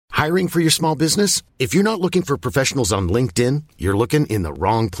Hiring for your small business? If you're not looking for professionals on LinkedIn, you're looking in the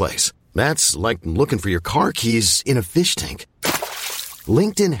wrong place. That's like looking for your car keys in a fish tank.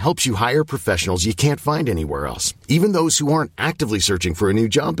 LinkedIn helps you hire professionals you can't find anywhere else, even those who aren't actively searching for a new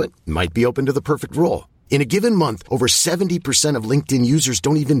job but might be open to the perfect role. In a given month, over 70% of LinkedIn users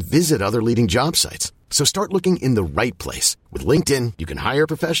don't even visit other leading job sites. So start looking in the right place. With LinkedIn, you can hire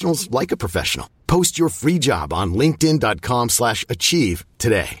professionals like a professional. Post your free job on linkedin.com/achieve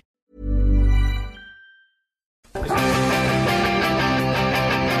today.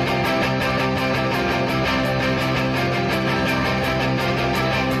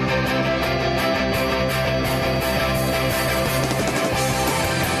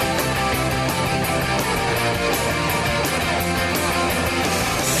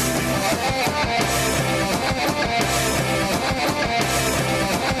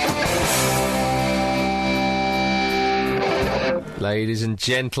 Ladies and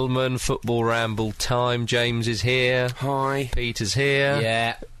gentlemen, football ramble time. James is here. Hi. Peter's here.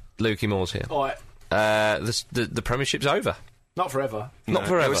 Yeah. Lukey Moore's here. All right. The Premiership's over. Not forever. Not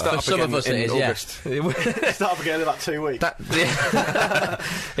forever. We'll start For up some again of us in it is, August. Start up again in about 2 weeks.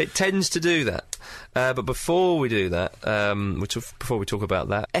 It tends to do that. But before we do that, before we talk about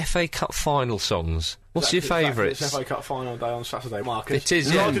that, FA Cup final songs. What's your favourite? It's FA Cup final day on Saturday, Marcus. It is,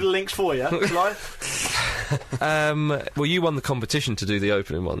 I'll yeah. do the links for you, shall I? Well, you won the competition to do the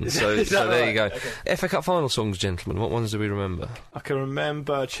opening one, so Is that there right? you go. Okay. FA Cup final songs, gentlemen. What ones do we remember? I can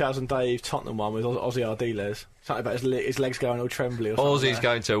remember Chaz and Dave Tottenham one with Ozzy Ardiles. Something about his legs going all trembly or something. Ozzy's like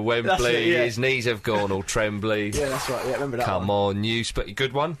going to Wembley, That's it, yeah. his knees have gone all trembly. Yeah, that's right. Yeah, remember that Come one. on, you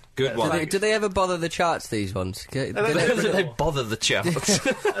good one? Good one. Do they ever bother the charts, these ones? Do don't they- know. They bother the charts.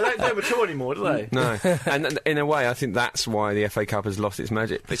 They don't mature anymore, do they? No. And in a way, I think that's why the FA Cup has lost its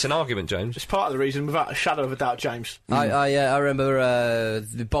magic. It's an argument, James. It's part of the reason, without a shadow of a doubt, James. I remember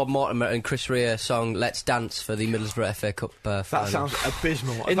the Bob Mortimer and Chris Rea song "Let's Dance" for the Middlesbrough FA Cup That final. sounds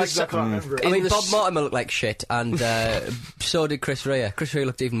abysmal. In I the can't remember it. I mean, the Bob s- Mortimer looked like shit, and so did Chris Rea. Chris Rea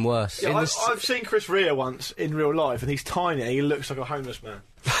looked even worse. Yeah, I've seen Chris Rea once in real life, and he's tiny, and he looks like a homeless man.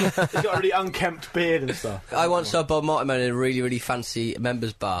 He's got a really unkempt beard and stuff. I once saw Bob Mortimer in a really, really fancy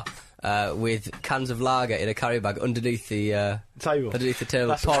members bar with cans of lager in a carry bag underneath the Table. table,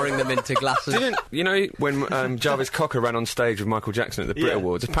 That's- pouring them into glasses. Didn't you know when Jarvis Cocker ran on stage with Michael Jackson at the Brit Yeah.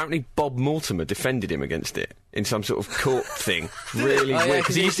 Awards? Apparently, Bob Mortimer defended him against it in some sort of court thing. Really Oh, yeah, weird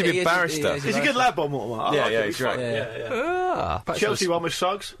because he used to be a barrister. He's a good lad, Bob Mortimer. I Yeah, like yeah, him. he's great. fun. Yeah. Yeah. Chelsea won with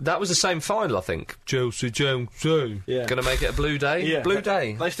Suggs. That was the same final, I think. Chelsea. Yeah. Going to make it a blue day? Yeah. Blue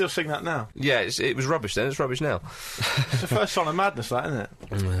day. They still sing that now. Yeah, it was rubbish then, it's rubbish now. It's the first sign of madness, that, isn't it?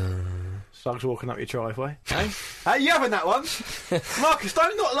 Suggs walking up your driveway. Hey? Hey, you having that one? Marcus,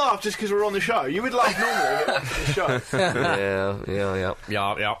 don't not laugh just because we're on the show. You would laugh normally if it wasn't the show. Yeah.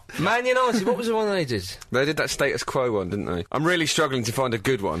 Man United, what was the one they did? They did that status quo one, didn't they? I'm really struggling to find a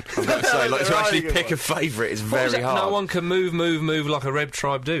good one. I've got to say, like to There are actually good pick a ones. favourite is What was very it? hard. No one can move like a Red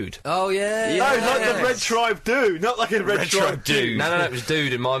Tribe dude. Oh yeah. No, like the Red Tribe do. Not like a Red Tribe do. No, it was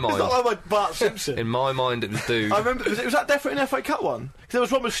dude in my It's mind. not like Bart Simpson. In my mind, it was dude. I remember, was that definitely an FA Cup one? 'Cause there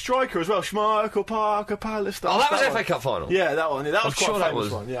was one with Striker as well. Schmeichel, Parker, Pallister. Oh, that was one. FA Cup final? Yeah, that one. Yeah, that was I'm quite sure a that famous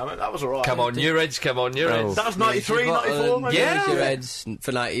was. one. Yeah, I mean, that was alright. Come on, you Reds, come on, you Reds. That was 93, 94, maybe? Yeah. Your Reds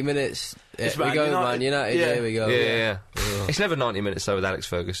for 90 minutes. It's we Man go, United. Man United. Yeah. Here we go. Yeah. It's never 90 minutes though with Alex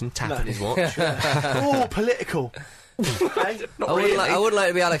Ferguson tapping his watch. Oh, political. Hey, I wouldn't like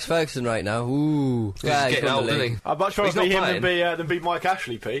to be Alex Ferguson right now. Ooh. He's Yeah, getting won the old, league. isn't he? I'd much rather He's not be him playing. than be Mike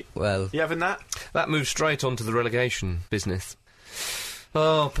Ashley, Pete. Well, You having that? That moves straight onto the relegation business.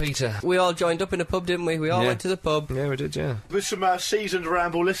 Oh, Peter. we all joined up in a pub, didn't we? We all Yeah. went to the pub. Yeah, we did, yeah. With some seasoned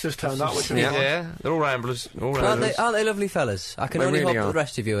Ramble listeners turned up, which was fun. Yeah, they're all ramblers. All Aren't ramblers. they lovely fellas? I can They only really hope are. the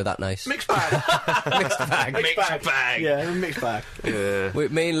rest of you are that nice. Mixed bag. Mixed bag. Mixed bag. Yeah, mixed bag. Yeah.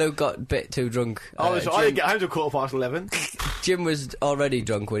 Me and Luke got a bit too drunk. I Jim, didn't get home till 11:15. Jim was already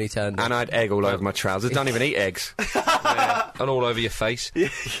drunk when he turned up. And I had egg all over my trousers. Don't even eat eggs. And all over your face.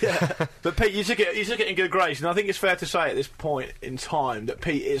 Yeah. But Pete, you took it in good grace, and I think it's fair to say at this point in time that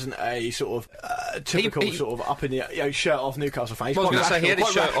Pete isn't a sort of typical He- sort of up in the shirt off Newcastle fan. He's Well, I was quite gonna say, he had his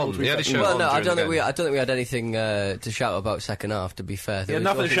rational, shirt quite on. rational, to be He had his fair. shirt Well, on no, I during don't the think we. game. I don't think we had anything to shout about second half. To be fair, Yeah,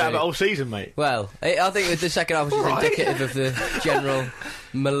 nothing to shout about all season, mate. Well, I think the second half was just indicative of the general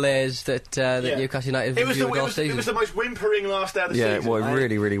malaise that Yeah. Newcastle United It was, endured all it season. was the most whimpering last day of the Yeah, season. well, it mate.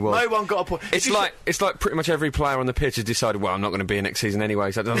 really, really was. No one got a point. It's like pretty much every player on the pitch has decided, well, I'm not going to be here next season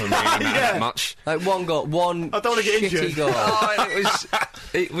anyway, so it doesn't really matter Yeah. that much. Like one goal, one I don't wanna get shitty injured. goal. Oh, and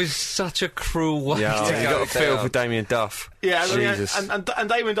it was such a cruel way Yeah, to you go got a feel down. for Damien Duff. Yeah, I mean, Jesus. and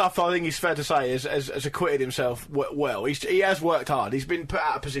Damon Duff, I think it's fair to say, has acquitted himself well. He has worked hard. He's been put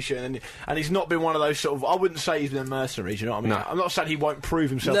out of position, and he's not been one of those sort of. I wouldn't say he's been a mercenary. Do you know what I mean? No. I'm not saying he won't prove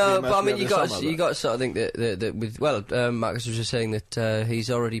himself. to be No, a but I mean, mercenary you got to sort of think that with Marcus was just saying that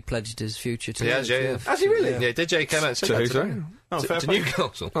he's already pledged his future to. He has, yeah. Has he really? Yeah, DJ came out and said To that who, today. sorry? Oh, fair To play.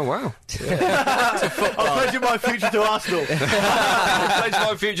 Newcastle. Oh, wow. I'm pledging my future to Arsenal. Pledge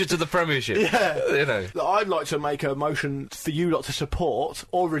my future to the Premiership. Yeah. You know. I'd like to make a motion for you lot to support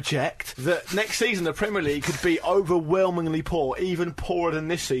or reject that next season the Premier League could be overwhelmingly poor, even poorer than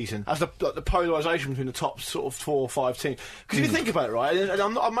this season, as the polarisation between the top sort of 4 or 5 teams. Because if you think about it, right,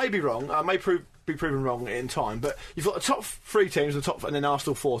 and I may be wrong, I may be proven wrong in time, but you've got the top 3 teams, and then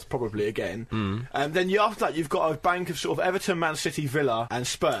Arsenal 4th probably again. And then after that, you've got a bank of sort of Everton, Man City, Villa, and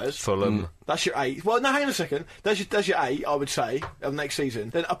Spurs. Fulham. That's your 8. Well, no, hang on a second. There's your 8, I would say, of next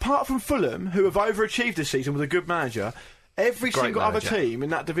season. Then, apart from Fulham, who have overachieved this season with a good manager, every Great single manager. other team in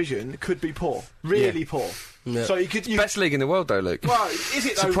that division could be poor, really poor. Yeah. So you could. Best league in the world, though, Luke. Well, is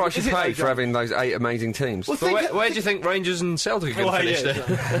it? Though, Surprise you is it, pay though, for John? having those 8 amazing teams. Well, But where do you think Rangers and Celtic are going to finish yeah,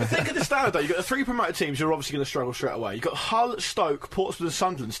 there? But think of the standard, though. You've got the 3 promoted teams who are obviously going to struggle straight away. You've got Hull, Stoke, Portsmouth and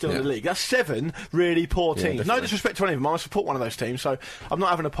Sunderland still in the league. That's 7 really poor teams. No definitely. disrespect to any of them. I support one of those teams, so I'm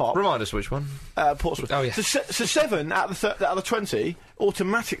not having a pop. Remind us which one. Portsmouth. Oh, yeah. So 7 out of the 20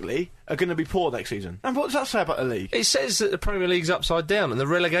 automatically are going to be poor next season. And what does that say about the league? It says that the Premier League's upside down and the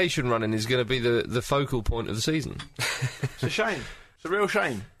relegation running is going to be the focal point of the season. It's a shame. It's a real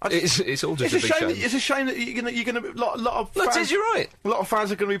shame. It's all just It's a big shame. It's a shame that you're gonna lot of Look, fans, you're right. a lot of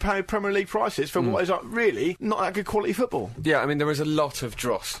fans are going to be paying Premier League prices for what is really not that good quality football. Yeah, I mean, there is a lot of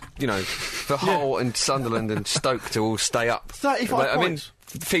dross. You know, for Hull and Sunderland and Stoke to all stay up. 35 points.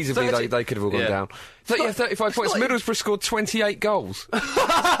 I mean, feasibly, they could have all gone Yeah. down. 35 points. not- Middlesbrough scored 28 goals. Well,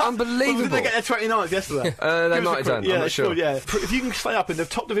 Unbelievable. did they get their 29th yesterday? They Give us might a have quick- done, Yeah, I'm they not sure. scored, yeah. If you can stay up in the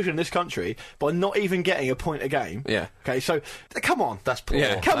top division in this country by not even getting a point a game. Yeah. Okay, so come on. That's poor.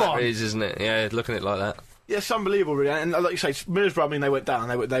 Yeah. Come That on. is, isn't it? Yeah, looking at it like that. Yeah, it's unbelievable, really. And like you say, Middlesbrough, I mean, they went down.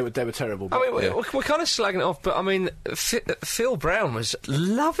 They were terrible. I mean, Yeah. we're kind of slagging it off, but I mean, Phil Brown was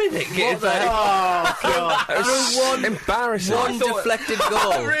loving it. Getting the that. Oh, God. It was embarrassing. One deflected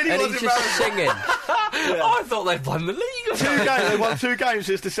goal, really and was he's just singing. I thought they'd won the league. 2 games. They won 2 games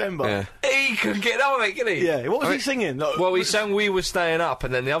since December. Yeah. He couldn't get on it, could he? Yeah. What was he singing? Like, Well, he sang "We Were Staying Up,"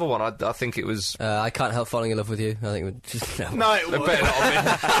 and then the other one, I think it was. I can't help falling in love with you. I think it would just No, it was better not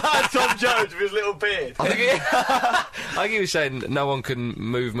have Tom Jones with his little beard. I think he was saying no one can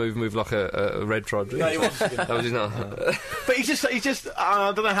move like a red trod. No, he wasn't. That was his not. But he's just.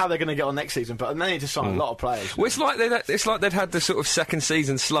 I don't know how they're going to get on next season, but they need to sign a lot of players. Well, it's like they'd had the sort of second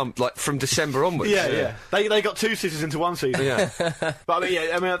season slump, like from December onwards. Yeah. They got 2 seasons into 1 season. Yeah. But I mean,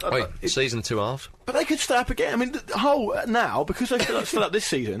 yeah, I mean, Wait, season 2 halves. but they could stay up again. I mean, the whole now because they still up this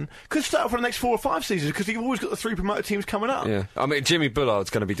season, could stay up for the next 4 or 5 seasons because you've always got the 3 promoted teams coming up. Yeah, I mean, Jimmy Bullard's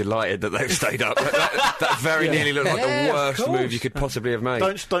going to be delighted that they've stayed up. That very nearly looked like Yeah, the of worst course. move you could possibly have made.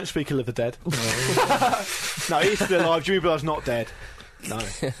 Don't speak ill of the dead. No, he's still alive. Jimmy Bullard's not dead. No.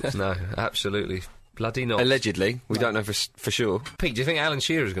 No, absolutely. Bloody not. Allegedly, we don't know for sure. Pete, do you think Alan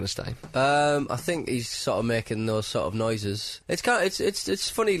Shearer's going to stay? I think he's sort of making those sort of noises. It's kind of it's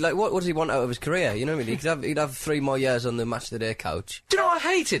funny. Like, what does he want out of his career? You know what I mean? He'd have 3 more years on the Match of the Day couch. Do you know what I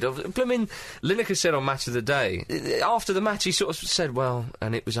hated? Blooming Lineker said on Match of the Day, after the match he sort of said, well,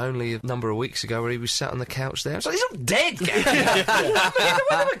 and it was only a number of weeks ago where he was sat on the couch there. I was like, he's not dead, Gary.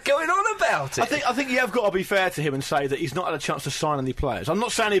 What am I going on about it? I think you have got to be fair to him and say that he's not had a chance to sign any players. I'm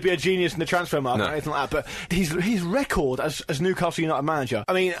not saying he'd be a genius in the transfer market No. or anything like that, but his record as Newcastle United manager.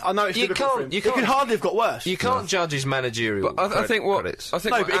 I mean, I know it's You difficult for can't- him. you It could can't- hardly have got worse. You can't judge his managerial But I think what credits. I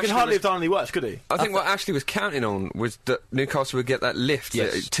think No, what but he could Ashley hardly was- have done any worse, could he? I think what Ashley was counting on was that Newcastle would get that lift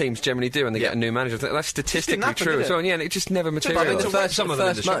Yes. that teams generally do when they get a new manager. I think that's statistically happen, true did as it? well. Yeah, and it just never But I mean, materialised. the Well, first, some of them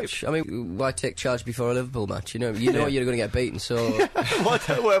in first the match. I mean, why take charge before a Liverpool match? You know you're going to get beaten. So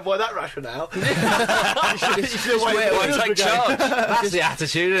why that rationale? You should have waited wait, for the Take game. charge. That's the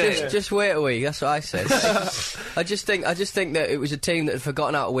attitude, isn't it? just wait a week. That's what I said. I just think that it was a team that had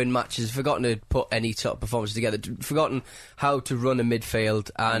forgotten how to win matches, forgotten to put any sort of performance together, forgotten how to run a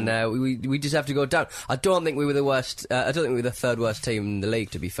midfield, and we just have to go down. I don't think we were the worst. I don't think we were the 3rd worst team in the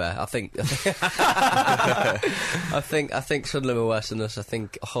league. To be fair, I think I think Sunderland were worse than us. I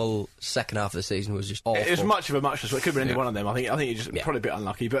think the whole second half of the season was just awful. It was much of a muchness. It could have been any one of them. I think you're just probably a bit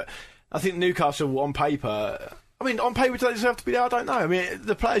unlucky, but I think Newcastle on paper I mean, on paper, do they deserve to be there? I don't know. I mean,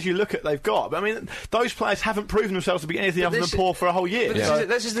 the players you look at, they've got. But, I mean, those players haven't proven themselves to be anything other than poor for a whole year. But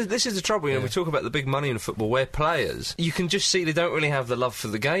this is the trouble. You know, we talk about the big money in football, where players, you can just see they don't really have the love for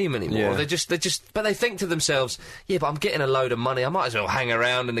the game anymore. Yeah. But they think to themselves, yeah, but I'm getting a load of money. I might as well hang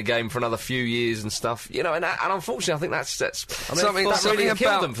around in the game for another few years and stuff. You know, and unfortunately, I think that's something really killed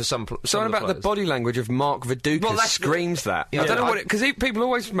about them for some. Something about the body language of Mark Viduka screams that. Yeah, I don't know because people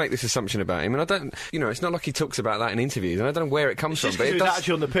always make this assumption about him, and I don't. You know, it's not like he talks about that in interviews, and I don't know where it comes from. But it's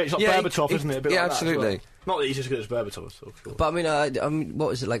actually on the pitch, like Berbatov, isn't it? A bit yeah, like absolutely. That as well. Not that he's as good as Berbatov, so sure. But I mean, what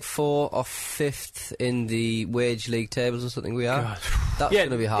was it, like 4th or 5th in the wage league tables or something? We are. That's going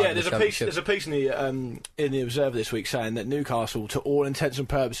to be hard. Yeah, there's a piece in the Observer this week saying that Newcastle, to all intents and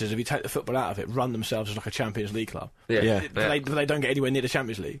purposes, if you take the football out of it, run themselves as like a Champions League club. But they don't get anywhere near the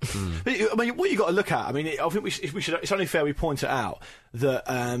Champions League. But, I mean, what you got to look at. I mean, I think we should. It's only fair we point it out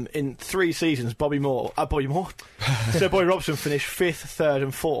that in 3 seasons, Bobby Robson finished 5th, 3rd,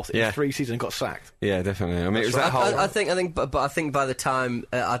 and 4th in 3 seasons and got sacked. Yeah, definitely. I mean, it was that whole. I think by the time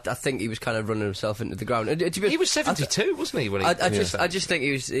I think he was kind of running himself into the ground. He was 72, wasn't he? When he I just think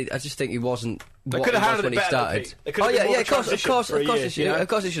he was. I just think he wasn't. They what could have he was handled when it he better. started. Of course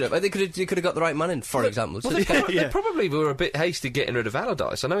he should have. They could have got the right man in, for example. Well, they probably were a bit hasty getting rid of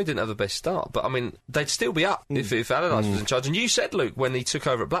Allardyce. I know he didn't have the best start, but I mean, they'd still be up if Allardyce was in charge. And you said, Luke, when he took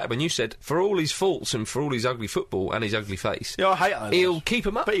over at Blackburn, you said, for all his faults and for all his ugly football and his ugly face, I hate Allardyce. He'll keep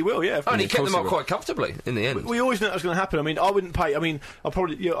him up. But he will, yeah. And he kept them up quite comfortably in the end. We always knew that was going to happen. I mean, I wouldn't pay. I mean, I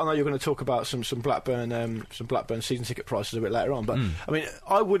know you're going to talk about some Blackburn season ticket prices a bit later on, but I mean,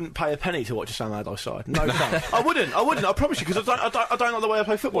 I wouldn't pay a penny to watch a Sam Allardyce side. No chance. I wouldn't. I promise you, because I don't like the way I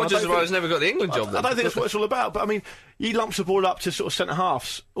play football. Just why he's never got the England job. I don't think that's what it's all about. But I mean, he lumps the ball up to sort of centre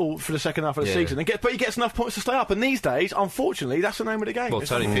halves all for the second half of the season, but he gets enough points to stay up. And these days, unfortunately, that's the name of the game. Well,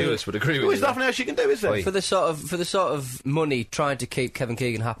 Tony Pulis would agree with you. There's nothing else you can do, is there? For the sort of money trying to keep Kevin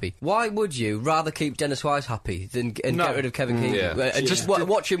Keegan happy, why would you rather keep Dennis Wise happy than get rid of Kevin Keegan? Just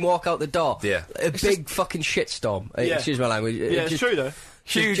watch him walk out the door. Yeah. A big fucking shitstorm. Excuse my language. Yeah, it's true though.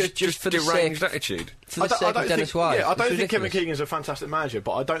 Huge, just for deranged attitude. For the sake of Dennis Wise. Yeah, I don't think Kevin Keegan's a fantastic manager,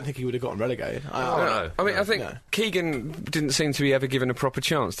 but I don't think he would have gotten relegated. I think Keegan didn't seem to be ever given a proper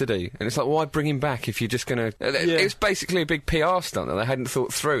chance, did he? And it's like, why bring him back if you're just going to... It's basically a big PR stunt that they hadn't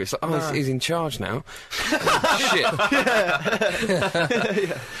thought through. It's like, he's in charge now. Shit.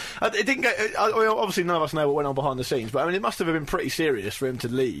 It didn't go... obviously, none of us know what went on behind the scenes, but I mean, it must have been pretty serious for him to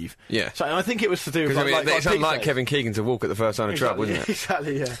leave. Yeah. So I think it was to do with... it's unlike Kevin Keegan to walk at the first sign of trouble, isn't it?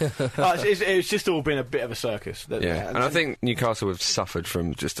 Exactly, yeah. It's just all been a bit of a circus. And I think Newcastle have suffered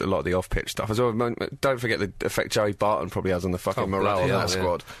from just a lot of the off-pitch stuff as well. Don't forget the effect Joey Barton probably has on the fucking morale of that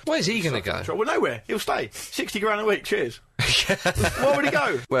squad. Where's he going to go? Well, nowhere. He'll stay. 60 grand a week. Cheers. Where would he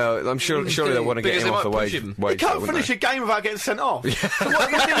go? Well, I'm surely they'll want to get him off the wage. He can't finish a game without getting sent off. What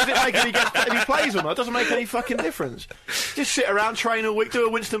difference does it make if he plays or not? It doesn't make any fucking difference. Just sit around, train all week, do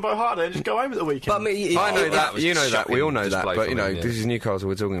a Winston Bohard and just go home at the weekend. But, I know that. You know that. We all know that. But, him, this is Newcastle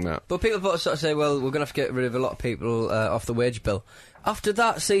we're talking about. But people sort of say, well, we're going to have to get rid of a lot of people off the wage bill. After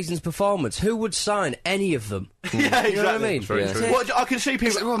that season's performance, who would sign any of them? Yeah, exactly. You know what I mean? Well, I can see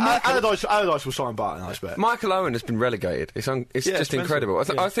people... Allardyce will sign Barton, I expect. Michael Owen has been relegated. It's just incredible.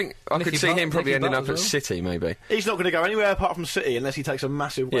 I think I could see him probably ending up at City, maybe. He's not going to go anywhere apart from City unless he takes a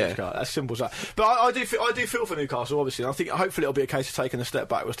massive wage cut. As simple as that. But I do feel for Newcastle, obviously. And I think hopefully it'll be a case of taking a step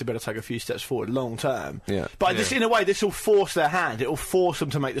backwards to be able to take a few steps forward long term. Yeah. But in a way, this will force their hand. It will force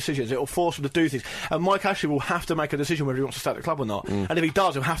them to make decisions. It will force them to do things. And Mike Ashley will have to make a decision whether he wants to stay at the club or not. And if he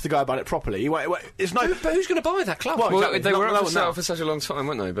does, he'll have to go about it properly. But who's going to buy that club? Well, they were up for sale for such a long time,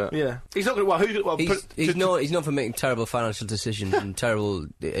 weren't they? But yeah, he's not going to. He's known for making terrible financial decisions and terrible.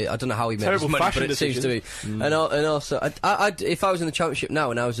 I don't know how he makes his money, but it seems to be. And also, if I was in the Championship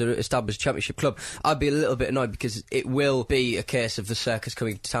now and I was an established Championship club, I'd be a little bit annoyed because it will be a case of the circus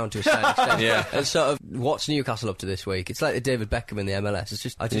coming to town to a certain extent. And sort of, what's Newcastle up to this week? It's like the David Beckham in the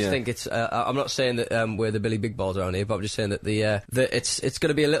MLS. I just think it's. I'm not saying that we're the Billy Big Balls around here, but I'm just saying that that it's going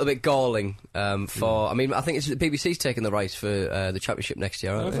to be a little bit galling for. I mean, I think it's the BBC's taking the rights for the Championship next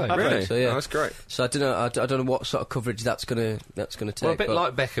year, aren't they? Really? So, yeah. That's great. So I don't know. I don't know what sort of coverage that's going to take. Well, a bit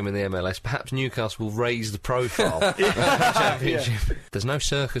like Beckham in the MLS, perhaps Newcastle will raise the profile of the Championship. There's no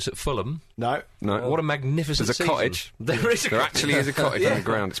circus at Fulham. No. What a magnificent There's a cottage. There is. There actually is a cottage on the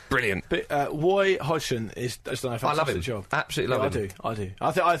ground. It's brilliant. But Roy Hodgson has done a fantastic job. Absolutely love him. I do.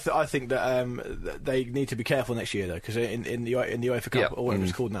 I think that they need to be careful next year though, because in the UEFA Cup or whatever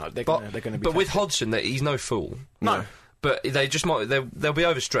it's called now, they're going to be. But with Hodgson, he's no fool. No. But they just might. They'll be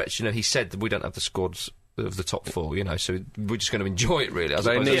overstretched. You know, he said that we don't have the squads of the top 4, you know, so we're just going to enjoy it, really.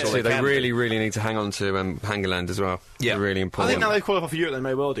 They really need to hang on to Hangeland as well. Yeah. Really I important. think now they qualify for Europe, they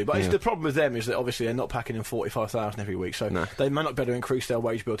may well do. But the problem with them is that obviously they're not packing in 45,000 every week, so they may not be able to increase their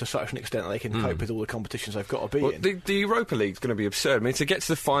wage bill to such an extent that they can cope with all the competitions they've got to be in. The Europa League's going to be absurd. I mean, to get to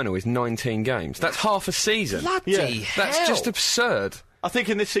the final is 19 games. That's half a season. Bloody hell. That's just absurd. I think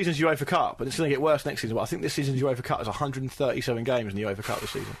in this season's UEFA Cup, and it's going to get worse next season, but I think this season's UEFA Cup is 137 games in the UEFA Cup this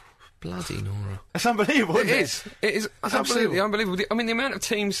season. Bloody Nora. That's unbelievable, isn't it? It is absolutely unbelievable. I mean, the amount of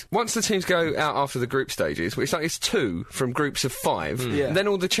teams, once the teams go out after the group stages, which it's 2 from groups of 5, Yeah. then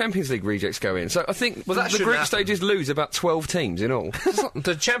all the Champions League rejects go in. So I think Well, that the shouldn't group happen. stages lose about 12 teams in all.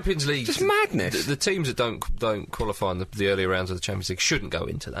 The Champions League... Just madness. The teams that don't qualify in the earlier rounds of the Champions League shouldn't go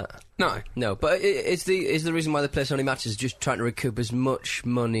into that. No. But is the reason why they play so many matches just trying to recoup as much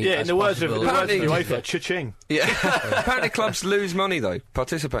money Yeah, as in the words of possible? UEFA, cha-ching. Yeah. Apparently clubs lose money, though,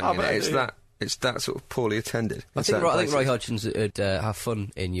 participating in but it. yeah. It's that sort of poorly attended. I think Roy Hodgson's would have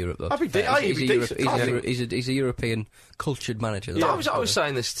fun in Europe, though. He'd be decent. He's a European cultured manager. Yeah, I was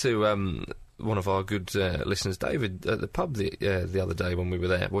saying this to one of our good listeners, David, at the pub the other day when we were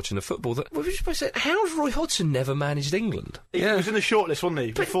there watching the football. That we were just saying, how's Roy Hodgson never managed England? He was in the shortlist, wasn't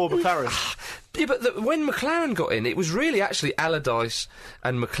he, before McLaren? Yeah, but when McLaren got in, it was really actually Allardyce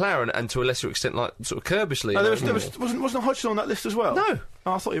and McLaren, and to a lesser extent, like sort of Kerbishley. No, wasn't Hodgson on that list as well? No.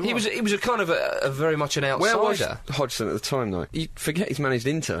 Oh, I thought he was. He was a kind of a very much an outsider. Where was Hodgson at the time, though? You forget he's managed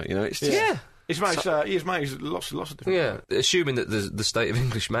Inter, you know. It's just, Yeah. He's managed lots of different... Yeah, assuming that the state of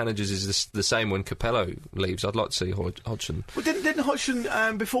English managers is the same when Capello leaves, I'd like to see Hodgson. Well, didn't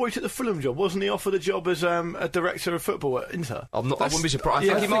Hodgson, before he took the Fulham job, wasn't he offered a job as a director of football at Inter? I wouldn't be surprised.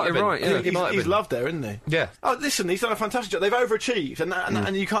 Yeah, I think he might have been. right, yeah. He might have He's been. loved there, isn't he? Yeah. Oh, listen, he's done a fantastic job. They've overachieved,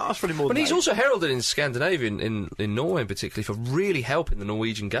 and you can't ask for any more But than he's that. also heralded in Scandinavia, in Norway particularly, for really helping the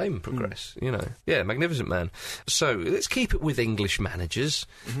Norwegian game progress. You know, yeah, magnificent man. So let's keep it with English managers.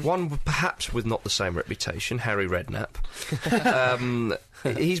 One perhaps with not the same reputation, Harry Redknapp.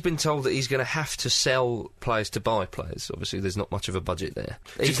 He's been told that he's going to have to sell players to buy players. Obviously, there's not much of a budget there.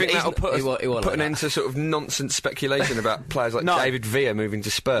 Do you think that'll put he won't an like end to sort of nonsense speculation about players like No. David Villa moving to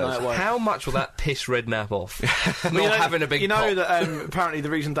Spurs? No, it won't. How much will that piss Redknapp off? Well, you know, having a big You know pop. that apparently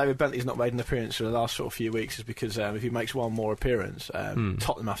the reason David Bentley's not made an appearance for the last sort of few weeks is because if he makes one more appearance,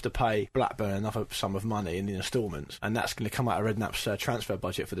 Tottenham have to pay Blackburn another sum of money in the instalments, and that's going to come out of Redknapp's transfer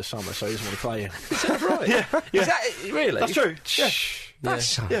budget for the summer, so he doesn't want to play him. Is that right? Yeah. Is that really? That's true. Yeah.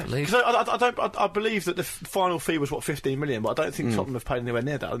 That's Yeah, unbelievable. because I believe that the final fee was 15 million, but I don't think Tottenham have paid anywhere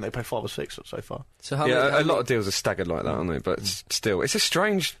near that. I think they paid 5 or 6 so far. So how Yeah, many, a lot of deals are staggered like that, aren't they? But still, it's a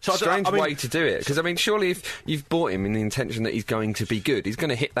strange way to do it. Because I mean, surely if you've bought him in the intention that he's going to be good, he's going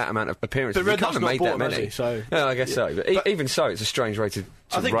to hit that amount of appearances. But He can't Redknapp's have not made bought that him, has many. he? So yeah, I guess so. But even so, it's a strange way to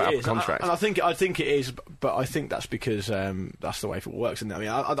I think write it up is, a contract. and I think it is, but I think that's because that's the way football works. Isn't it? I mean,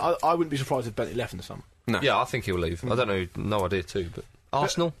 I wouldn't be surprised if Bentley left in the summer. No. Yeah, I think he'll leave. I don't know, no idea too, but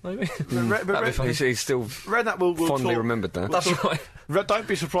Arsenal maybe. But That'd be fun. He's still Redknapp will fondly talk, remembered there. That's right. Don't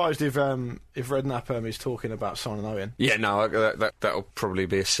be surprised if Redknapp is talking about Son Owen. Yeah, no, that'll probably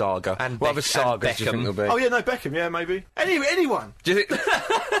be a saga. And what other and sagas do you think Beckham. there'll be? Oh yeah, no, Beckham, yeah, maybe. Anyone. Do you think,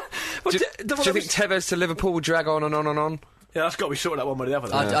 Well, do you think Tevez to Liverpool will drag on and on and on? Yeah, that's got to be sorted out one way or the other.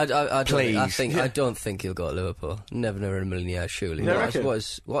 I don't think he'll go to Liverpool. Never in a million years, surely. You reckon? What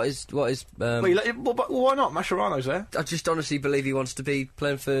is? Well, why not? Mascherano's there. I just honestly believe he wants to be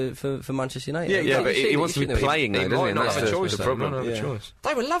playing for Manchester United. Yeah, but he wants to be playing He though, doesn't might he? not That's have a the choice. though. problem. Might not have a Yeah. choice.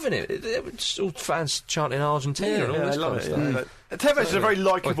 They were loving it. They were just all fans chanting Argentina and all Yeah, this I love kind it. of stuff. Yeah. Tevez is a very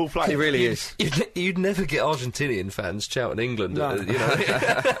likeable player. He really is. You'd never get Argentinian fans shouting England. No. You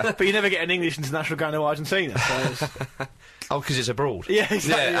know. But you never get an English international going to Argentina. So Oh, because it's abroad. yeah,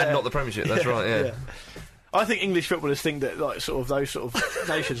 exactly. and not the Premiership. That's right. Yeah. I think English footballers think that like those sort of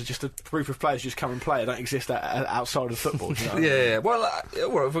nations are just a group of players who just come and play. They don't exist outside of football. You know? Yeah. Well,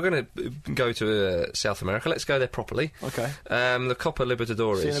 if we're going to go to South America, let's go there properly. Okay. The Copa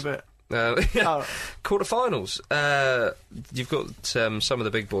Libertadores. See you in a bit. Yeah. Quarterfinals. You've got some of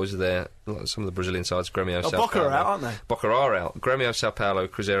the big boys are there. Like some of the Brazilian sides. Grêmio, Sao Boca Paulo. are out, aren't they? Boca are out. Grêmio, Sao Paulo,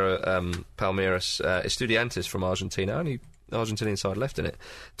 Cruzeiro, Palmeiras, Estudiantes from Argentina. Only Argentinian side left in it.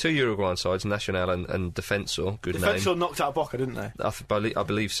 2 Uruguayan sides, Nacional and Defensor. Good name. Defensor knocked out Boca, didn't they? I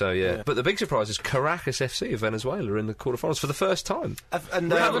believe so, yeah. But the big surprise is Caracas FC of Venezuela in the quarterfinals for the first time.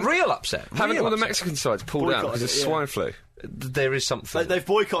 And Real upset. Haven't real all the upset. Mexican sides pulled out because Boycotted of it, yeah. swine flu? There is something. They've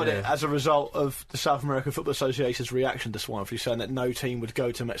boycotted it Yeah. as a result of the South American Football Association's reaction to swine flu, saying that no team would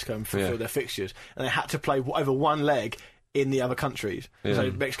go to Mexico and fulfill their fixtures, and they had to play over one leg in the other countries.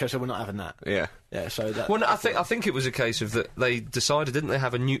 So Mexico said, we're not having that. Yeah, so that... Well, I think it was a case of that they decided, didn't they,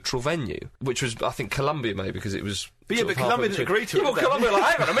 have a neutral venue, which was, I think, Colombia maybe, because it was... But Colombia didn't agree to it. Well, Colombia were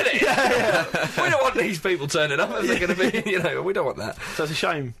like, hang on a minute. We don't want these people turning up. They're going to be, we don't want that. So it's a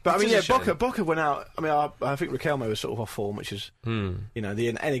shame. But I mean, Boca went out. I mean, I think Riquelme was sort of off form, which is,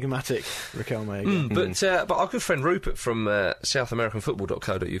 the enigmatic Riquelme. But our good friend Rupert from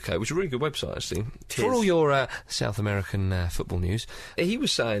SouthAmericanFootball.co.uk, which is a really good website, actually, for all your South American football news, he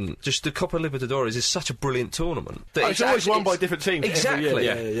was saying just the Copa Libertadores is such a brilliant tournament. That it's always won by different teams. Exactly. Every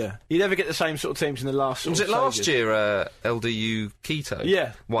year. Yeah. You never get the same sort of teams in the last. Was it last year? LDU Quito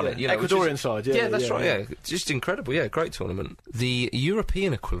won it. Ecuadorian side. Yeah, that's right. Yeah, just incredible. Yeah, great tournament. The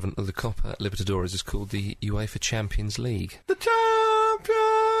European equivalent of the Copa Libertadores is called the UEFA Champions League. The Champions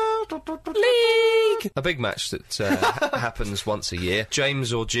League. A big match that happens once a year.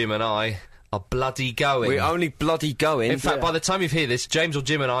 James or Jim and I are bloody going. We're only bloody going. In fact, by the time you hear this, James or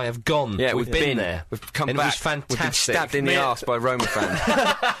Jim and I have gone. Yeah, we've been there. We've come and back. It was fantastic. We've been stabbed in the arse by Roma fans.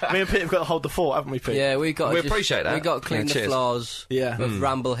 Me and Pete have got to hold the fort, haven't we, Pete? Yeah, we appreciate that. We got to clean the floors. Of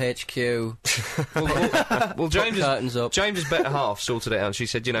Ramble HQ. well, curtains up. James's better half sorted it out. And she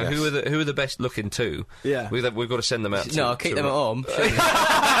said, who are the best looking two? Yeah, we've got to send them out. No, keep them at home.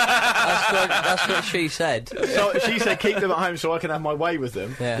 That's what she said. So she said keep them at home so I can have my way with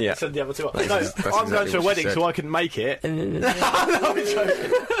them. Yeah. Send the other two up. I'm going to a wedding so I can make it. No, I'm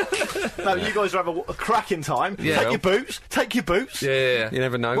joking. No, you guys will have a cracking time. Yeah. Take your boots. Yeah. You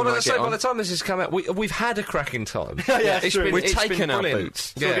never know. Well, by the time this has come out, we've had a cracking time. It's true. We're taking our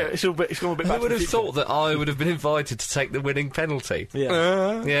boots. It's gone a bit Who back would to have thought that I would have been invited to take the winning penalty?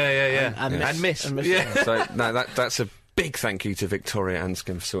 Yeah. And miss. Yeah. So, no, that's a big thank you to Victoria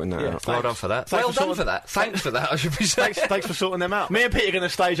Anscombe for sorting that out. Well done for that. Thanks Thanks for that, I should be saying. Thanks for sorting them out. Me and Pete are going to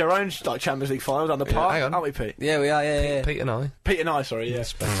stage our own Champions League final down the park, hang on. aren't we, Pete? Yeah, we are, yeah. Pete and I. Pete and I, sorry, yeah.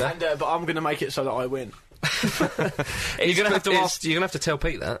 And, but I'm going to make it so that I win. You're going to have to tell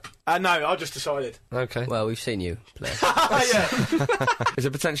Pete that. No, I just decided. Okay. Well, we've seen you play. It's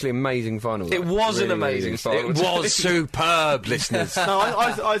a potentially amazing final. It was an amazing final. It was superb, listeners. No,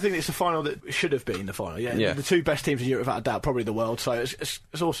 I think it's the final that should have been the final. Yeah. The two best teams in Europe, without a doubt, probably the world. So it's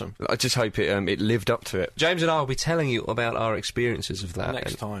awesome. I just hope it lived up to it. James and I will be telling you about our experiences of that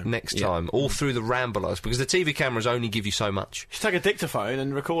next time, all through the Ramblers, because the TV cameras only give you so much. Just take a dictaphone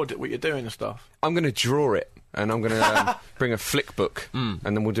and record what you're doing and stuff. I'm going to draw it, and I'm going to bring a flick book, and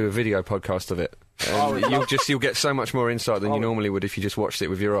then we'll do a video podcast of it. You'll get so much more insight than you normally would if you just watched it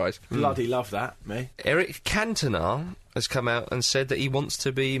with your eyes. Bloody love that, me. Eric Cantona has come out and said that he wants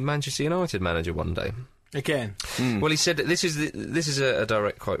to be Manchester United manager one day. Again. Well, he said this is a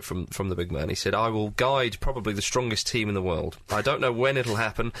direct quote from the big man. He said, "I will guide probably the strongest team in the world. I don't know when it'll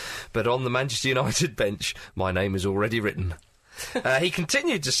happen, but on the Manchester United bench, my name is already written." He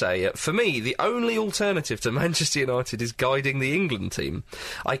continued to say, for me, the only alternative to Manchester United is guiding the England team.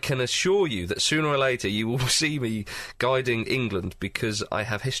 I can assure you that sooner or later you will see me guiding England because I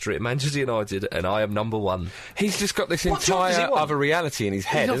have history at Manchester United and I am number one. He's just got this entire other reality in his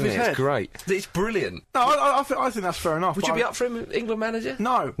head, isn't it? It's great. It's brilliant. No, I think that's fair enough. Would you be up for him, England manager?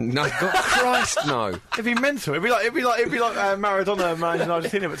 No. No, God Christ, no. It'd be mental. It'd be like Maradona managing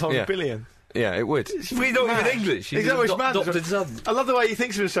Argentina but times a billion. Yeah, it would. We're not even English. He's always mad. Adopted son. I love the way he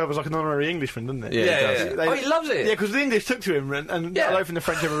thinks of himself as like an honorary Englishman, doesn't he? Yeah. He loves it. Yeah, because the English took to him, and I don't think the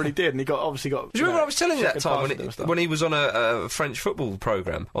French ever really did, and he obviously got... Do you remember what I was telling you that time when he was on a French football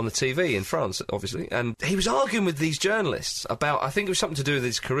programme on the TV in France, obviously, and he was arguing with these journalists about, I think it was something to do with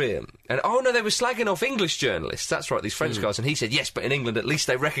his career, and they were slagging off English journalists, that's right, these French guys, and he said, yes, but in England at least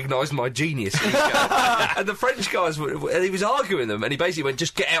they recognised my genius. And the French guys, he was arguing them, and he basically went,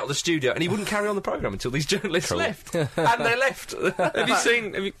 just get out of the studio, and he wouldn't carry on the programme until these journalists left. And they left. Have you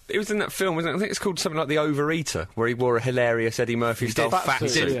seen... it was in that film, wasn't it? I think it's called something like The Overeater, where he wore a hilarious Eddie Murphy-style fat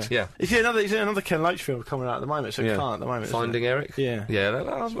suit. Yeah. Is there another Ken Loach film coming out at the moment, so he can't at the moment. Finding Eric? Yeah. Yeah,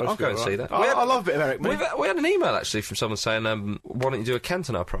 I'll go and see that. I love a bit of Eric, mate. We had an email, actually, from someone saying, why don't you do a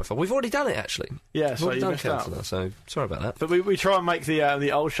Cantona profile? We've already done it, actually. Yeah, so you missed Cantona, out. so sorry about that. But we try and make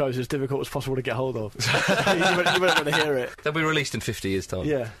the old shows as difficult as possible to get hold of. You wouldn't want to hear it. They'll be released in 50 years' time.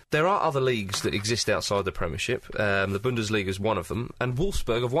 Yeah. There are other leagues that exist outside the Premiership. The Bundesliga is one of them, and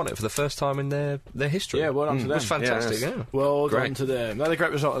Wolfsburg have won it for the first time in their history. Yeah, well done to them. It was fantastic, yeah. Well done to them. They had a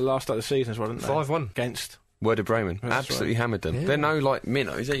great result at the last start of the season as well, didn't they? 5-1. Against... Werder Bremen. Absolutely hammered them. They're no,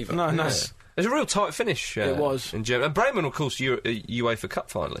 minnows either. No. It was a real tight finish. It was. In Germany. And Bremen, of course, UEFA Cup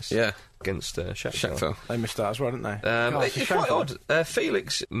finalists. Yeah. against Shakhtar. Shakhtar. They missed that as well, didn't they? It's quite odd.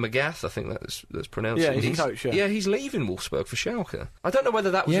 Felix Magath, I think that's pronounced. Yeah, he's a coach, yeah. Yeah, he's leaving Wolfsburg for Schalke. I don't know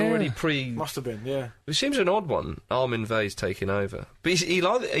whether that was already Must have been, yeah. It seems an odd one, Armin Vey's taking over. But he'll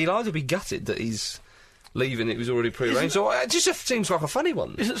either be gutted that he's leaving, it was already pre-arranged, or it just seems like a funny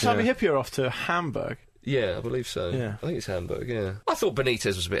one. Isn't Sami Hyypiä off to Hamburg? Yeah, I believe so. Yeah. I think it's Hamburg, yeah. I thought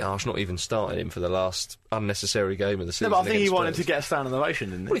Benitez was a bit harsh, not even starting him for the last unnecessary game of the season. No, but I think he against wanted Spurs. to get a standing ovation,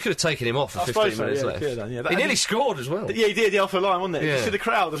 didn't he? Well, he could have taken him off for I 15 suppose so, minutes yeah, left. he could have done, yeah. He nearly scored as well. Yeah, he did, the off the line, wasn't it? Yeah. You see the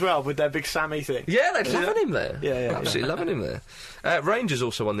crowd as well with their big Sammy thing. Yeah, they're loving him there. Yeah, Absolutely loving him there. Rangers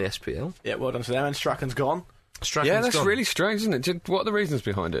also won the SPL. Yeah, well done to them, and Strachan's gone. Strachan's That's gone. really strange, isn't it? What are the reasons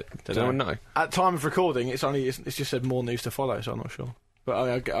behind it? Does anyone know? At time of recording, it's just said more news to follow, so I'm not sure.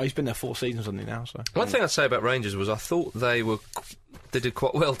 But he's been there 4 seasons, hasn't he, now? So One thing I'd say about Rangers was I thought they did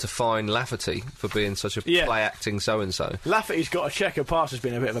quite well to fine Lafferty for being such a play-acting so-and-so. Lafferty's got a checker pass has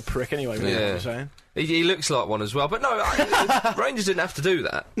been a bit of a prick anyway, you know what I'm saying? He looks like one as well, but no, Rangers didn't have to do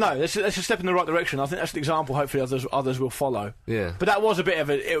that. No, that's a step in the right direction. I think that's an example. Hopefully, others will follow. Yeah, but that was a bit of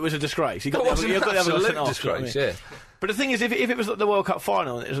it was a disgrace. He got the other absolute disgrace. Disgrace, You know what I mean? yeah. But the thing is, if it was like the World Cup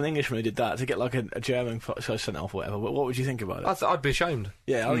final and it was an Englishman who did that to get like a German sent off or whatever, what would you think about it? I'd be ashamed.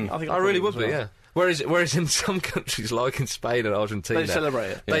 Yeah, I think I really would as well. be. Yeah. Whereas in some countries, like in Spain and Argentina, They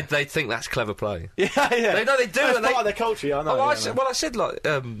celebrate it. They think that's clever play. Yeah. They do. That's and part of their culture. Yeah, I know. I said like,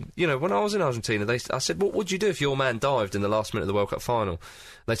 when I was in Argentina, I said, what would you do if your man dived in the last minute of the World Cup final?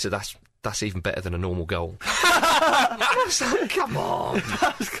 They said that's even better than a normal goal. I was like, come on.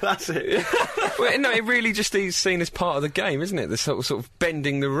 That's classic. Well, no, it really just is seen as part of the game, isn't it? The sort of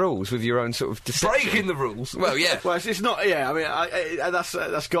bending the rules with your own sort of deception. Breaking the rules. Well, yeah. Well, it's not. Yeah, I mean,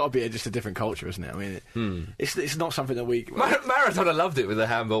 that's got to be just a different culture, isn't it? I mean, it's not something that we. Maradona loved it with the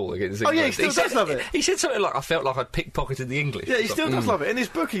handball against England. Oh yeah, he still does love it. He said something like, "I felt like I'd pickpocketed the English." Yeah, he still does love it. In his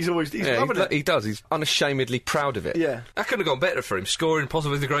book, he's loving it. He does. He's unashamedly proud of it. Yeah. That couldn't have gone better for him, scoring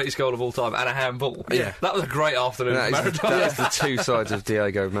possibly the greatest goal of all time and a handball. Yeah. That was a great afternoon for Maradona. That's the two sides of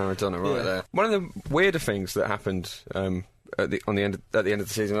Diego Maradona right there. One of the weirder things that happened at the end of the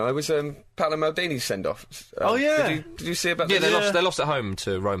season was Paolo Maldini's send-off. Oh yeah, did you see about that? Yeah, they lost at home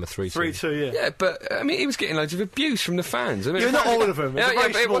to Roma 3-2. 3-2, yeah. Yeah, but I mean, he was getting loads of abuse from the fans. I mean, not all of them. Yeah,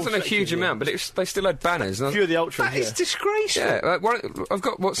 but it wasn't a huge amount, but they still had banners. A few of the ultras. That is disgraceful. Yeah, I've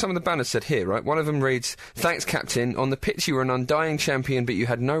got what some of the banners said here, right? One of them reads, "Thanks, Captain. On the pitch you were an undying champion, but you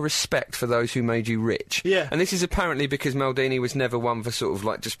had no respect for those who made you rich." Yeah. And this is apparently because Maldini was never one for sort of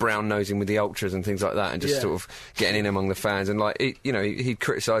like just brown-nosing with the ultras and things like that, and just sort of getting in among the fans, and like, he'd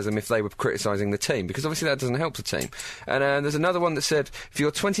criticise them if they were criticising the team, because obviously that doesn't help the team. And there's another one that said, "For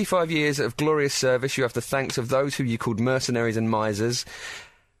your 25 years of glorious service, you have the thanks of those who you called mercenaries and misers."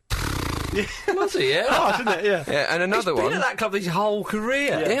 Was he? Yeah. Oh, isn't it? Yeah. Yeah, and another He's one. been at that club his whole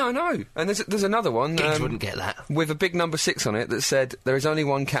career. Yeah, I know. And there's another one Giggs wouldn't get that. with a big number 6 on it that said, "There is only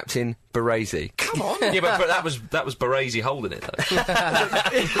one captain, Baresi." Come on. Yeah, but that was Baresi holding it though.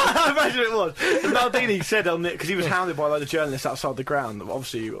 I imagine it was. Maldini said on it because he was hounded by a load of journalists outside the ground,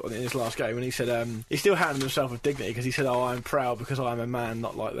 obviously in his last game, and he said he still handled himself with dignity because he said, "Oh, I'm proud because I'm a man,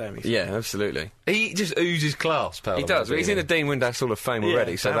 not like them." Yeah, absolutely. He just oozes class, Paolo. He does. Well, he's in the Dean Windass Hall of Fame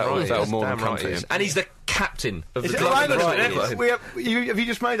already, so that'll more than come for him. And he's the captain of Is the it club. Brian have you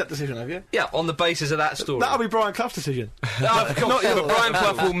just made that decision, have you? Yeah, on the basis of that story. That'll be Brian Clough's decision. No, of course. Not yours. But Brian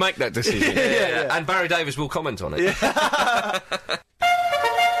Clough will make that decision. Yeah. And Barry Davies will comment on it.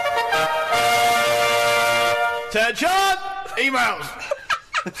 Attention! Emails!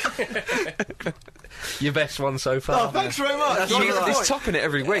 Your best one so far. Oh, thanks very much. He's topping it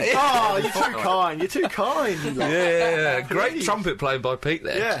every week. Oh, you're too kind. You're too kind. You lot. Yeah, great trumpet playing by Pete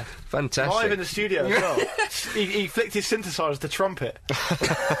there. Yeah. Fantastic. Live in the studio as well. he flicked his synthesizer to trumpet.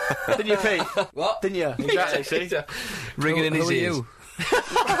 Didn't you, Pete? What? Didn't you? Exactly, see? Ringing in his Who are ears. you?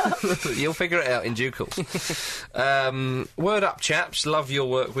 You'll figure it out in due course. Word up, chaps. Love your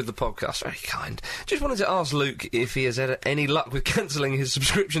work with the podcast. Very kind. Just wanted to ask Luke if he has had any luck with cancelling his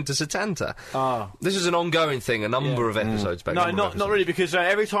subscription to Setanta. This is an ongoing thing, a number of episodes back. No, not really, because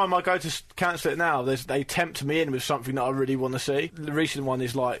every time I go to cancel it now, they tempt me in with something that I really want to see. The recent one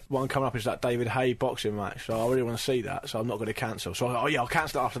is one coming up is that David Hay boxing match, so I really want to see that, so I'm not going to cancel. So I'll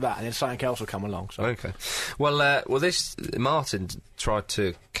cancel it after that, and then something else will come along. So. Okay. Well, this Martin tried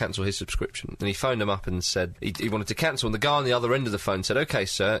to cancel his subscription, and he phoned him up and said he wanted to cancel, and the guy on the other end of the phone said, "Okay,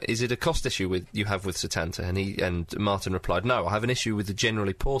 sir, is it a cost issue you have with Setanta?" And Martin replied, "No, I have an issue with the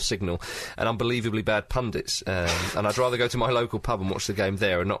generally poor signal and unbelievably bad pundits, and I'd rather go to my local pub and watch the game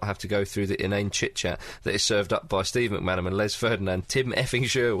there and not have to go through the inane chit-chat that is served up by Steve McManaman, Les Ferdinand, Tim effing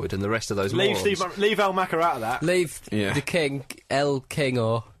Sherwood and the rest of those morons." Leave Al Macker out of that. Leave the King, El King,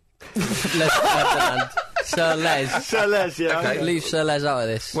 or Les Ferdinand. Sir Les. Sir Les, yeah. Okay. Leave Sir Les out of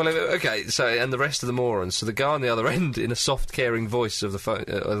this. Well, okay, so, and the rest of the morons. So the guy on the other end, in a soft, caring voice of the phone,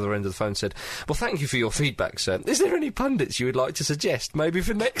 other end of the phone, said, "Well, thank you for your feedback, sir. Is there any pundits you would like to suggest, maybe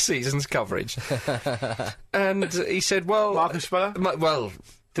for next season's coverage?" And he said, well... Marcus Speller?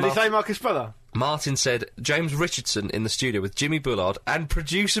 Did he say Marcus Speller? Martin said James Richardson in the studio with Jimmy Bullard and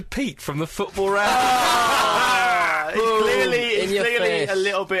producer Pete from the Football Round. He's clearly face. a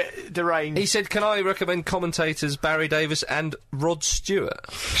little bit deranged. He said, "Can I recommend commentators Barry Davis and Rod Stewart?"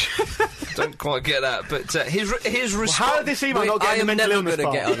 Don't quite get that, but his response... How did this email not get in the mental illness I am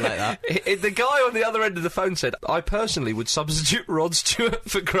never part? going to get on like that. The guy on the other end of the phone said, "I personally would substitute Rod Stewart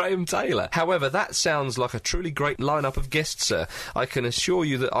for Graham Taylor. However, that sounds like a truly great lineup of guests, sir. I can assure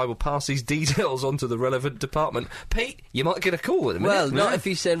you that I will pass these details on to the relevant department." Pete, you might get a call in a minute. Well, not if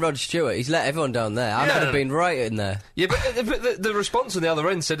he's saying Rod Stewart. He's let everyone down there. I might have been right in there. Yeah, but the response on the other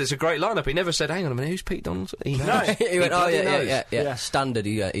end said it's a great lineup. He never said, "Hang on a minute, who's Pete Donaldson?" He went, "Oh, bloody knows. yeah. Standard,"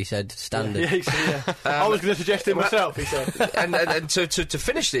 he said. Standard. Yeah, he said, yeah. I was going to suggest it myself, he said. and to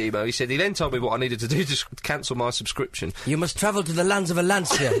finish the email, he said he then told me what I needed to do to cancel my subscription. "You must travel to the lands of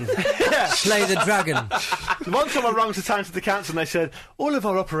Alancia and slay the dragon." One time I rang to town to the council and they said, "All of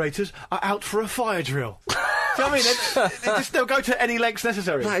our operators are out for a fire drill." Do you know what I mean? They'll go to any lengths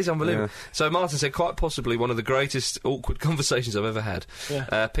necessary. That is unbelievable. Yeah. So Martin said, quite possibly one of the greatest awkward conversations I've ever had.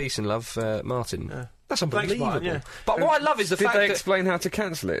 Yeah. Peace and love, Martin. Yeah. That's unbelievable. Martin, yeah. But what I love is the Did fact they that... explain how to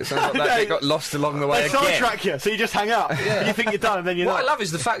cancel it? It sounds like that bit got lost along the way They again. sidetrack you, so you just hang up. You think you're done and then you're What not. I love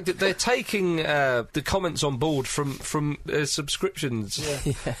is the fact that they're taking the comments on board from subscriptions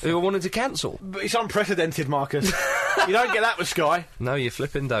who are wanting to cancel. But it's unprecedented, Marcus. You don't get that with Sky. No, you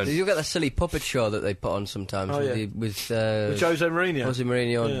flipping don't. You get the silly puppet show that they put on sometimes with With Jose Mourinho. Jose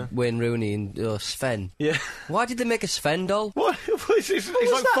Mourinho and Wayne Rooney and Sven. Yeah. Why did they make a Sven doll? What?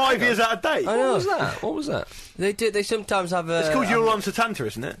 It's like 5 years out of date. I know. What was that? What was that? They sometimes have a... It's called You're on Satanta,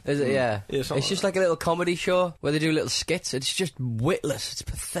 isn't it? Is it? Yeah. Yeah, something It's just like a little comedy show where they do little skits. It's just witless. It's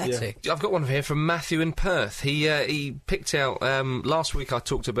pathetic. I've got one here from Matthew in Perth. He picked out... last week I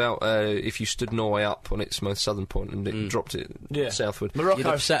talked about if you stood Norway up on its most southern point and it dropped it southward. You'd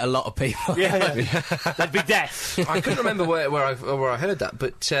Morocco. upset a lot of people. Yeah. That'd be death. I couldn't remember where I heard that,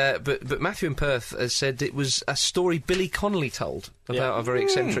 but Matthew in Perth has said it was a story Billy Connolly told about a very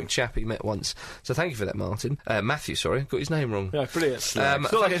eccentric chap he met once. So thank you for that, Martin. Matthew, sorry, got his name wrong. Yeah, brilliant. It's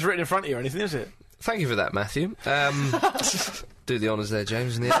not like it's written in front of you or anything, is it? Thank you for that, Matthew. Do the honours there,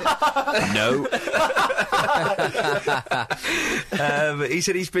 James, in the edit. No. He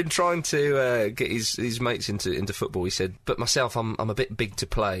said he's been trying to get his mates into football. He said, but myself, I'm a bit big to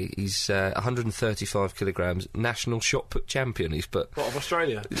play. He's 135 kilograms, national shot put champion. He's put... What, of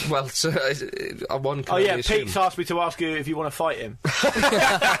Australia? Well, so, one can Oh, only yeah, assume. Pete's asked me to ask you if you want to fight him.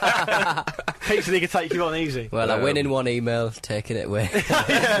 Pete said he could take you on easy. Well, I win in one email, taking it away.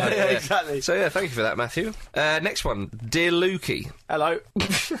 yeah, exactly. So, yeah, thank you for that, Matthew. Next one, Dear Lukey. Hello.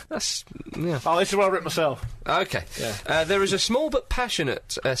 That's... yeah. Oh, this is what I wrote myself. Okay. Yeah. There is a small but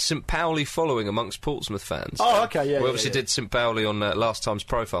passionate St Pauli following amongst Portsmouth fans. Oh, okay, yeah. We obviously did St Pauli on last time's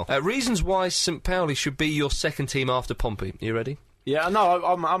profile. Reasons why St Pauli should be your second team after Pompey. You ready? Yeah, no,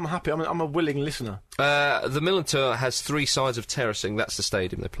 I'm happy. I'm a willing listener. The Millentor has 3 sides of terracing. That's the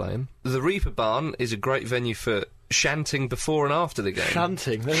stadium they play in. The Reaper Barn is a great venue for shanting before and after the game.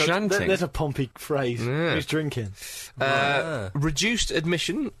 Shanting. There's a Pompey phrase. Yeah. Who's drinking? Reduced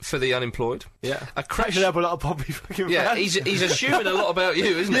admission for the unemployed. Yeah. A crash. Should help a lot of Pompey fucking Yeah, fans. he's assuming a lot about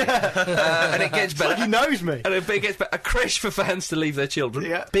you, isn't he? And it gets It's like better. he knows me. And it gets better. A creche for fans to leave their children.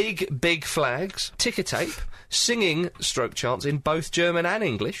 Yeah. Big flags. Ticker tape. Singing stroke chants in both German and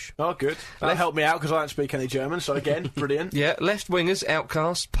English. Oh, good. That helped me out because I don't speak any German, so again, brilliant. Yeah, left-wingers,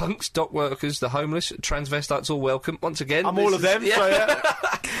 outcasts, punks, dock workers, the homeless, transvestites all welcome. Once again... I'm all of them, so yeah.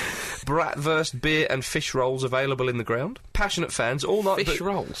 Bratwurst, beer and fish rolls available in the ground. Passionate fans, all night... Fish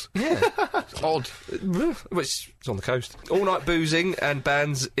rolls? Yeah. Odd. Which it's on the coast. All night boozing and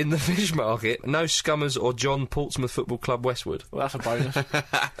bands in the fish market. No scummers or John Portsmouth Football Club Westwood. Well, that's a bonus.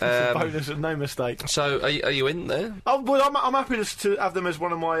 That's a bonus, and no mistake. So, are you in there? Oh, well, I'm happy to have them as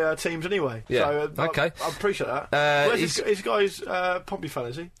one of my teams anyway. Yeah, So, okay. I appreciate that. Uh, Where's this guy's Pompey fan,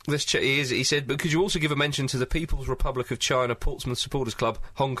 is he? He said, but could you also give a mention to the People's Republic of China Portsmouth Supporters Club,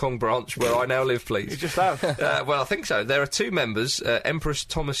 Hong Kong branch, where I now live, You please? just have. Well, I think so. There are two members, Emperor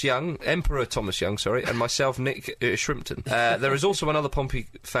Thomas Young, and myself, Nick Shrimpton. There is also another Pompey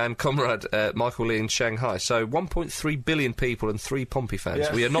fan, comrade Michael Lee in Shanghai. So 1.3 billion people and 3 Pompey fans.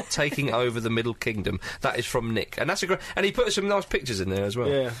 Yeah. We are not taking over the Middle Kingdom. That is from Nick, and that's a great. And he put some nice pictures in there as well.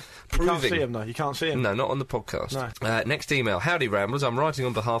 Yeah. Proving. You can't see him, though. You can't see him. No, not on the podcast. No. Next email. Howdy, Ramblers. I'm writing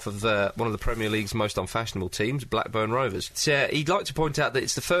on behalf of one of the Premier League's most unfashionable teams, Blackburn Rovers. He'd like to point out that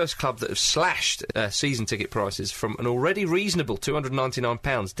it's the first club that have slashed season ticket prices from an already reasonable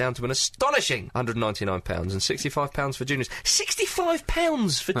 £299 down to an astonishing £199 and £65 for juniors.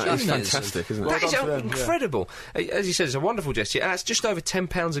 £65 for juniors! That's fantastic, isn't it? That is Well done to them, incredible. As he says, it's a wonderful gesture. And it's just over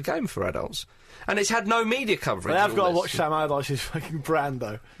 £10 a game for adults. And it's had no media coverage. They have all got to this. watch Sam Allardyce's fucking brand,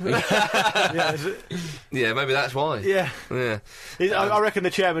 though. Yeah, Yeah, maybe that's why. yeah. Yeah. I reckon the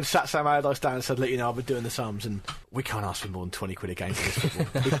chairman sat Sam Allardyce down and said, look, I've been doing the sums and we can't ask for more than 20 quid a game for this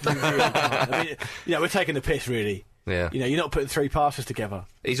football. we really can't. I mean, we're taking the piss, really. Yeah. You're not putting 3 passes together.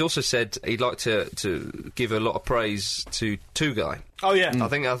 He's also said he'd like to give a lot of praise to Two-Guy. Oh, yeah. I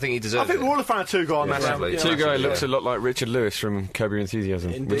think he deserves I think it. we're all a fan of Two-Guy on that Massively. round. Two Guy Massively, looks yeah. a lot like Richard Lewis from Curb Your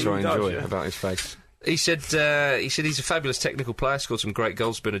Enthusiasm, Indeed which I he does, enjoy yeah. about his face. He said he's a fabulous technical player, scored some great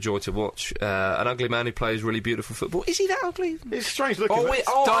goals, been a joy to watch. An ugly man who plays really beautiful football. Is he that ugly? It's strange looking. Oh, but wait,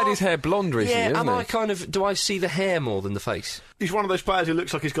 Dyed his hair blonde recently, yeah, isn't am he? I kind of... Do I see the hair more than the face? He's one of those players who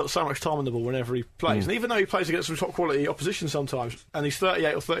looks like he's got so much time on the ball whenever he plays. And even though he plays against some top quality opposition sometimes, and he's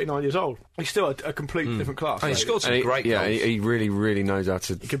 38 or 39 years old, he's still a complete different class. Oh, he So scored some And great yeah, goals. he really, really knows how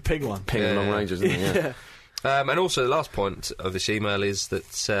to he can ping one. ping Yeah, long yeah. ranges, doesn't he? Yeah. And also, the last point of this email is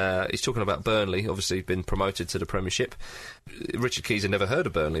that he's talking about Burnley, obviously been promoted to the Premiership. Richard Keys had never heard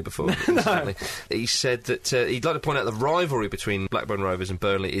of Burnley before, incidentally. He said that he'd like to point out the rivalry between Blackburn Rovers and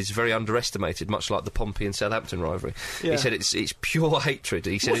Burnley is very underestimated, much like the Pompey and Southampton rivalry. Yeah. He said it's pure hatred.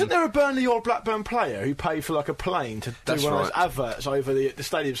 He said Wasn't there a Burnley or Blackburn player who paid for like a plane to do That's one of those right. adverts over the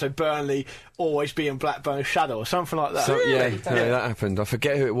stadium, so Burnley always be in Blackburn's shadow or something like that? So, yeah, that happened. I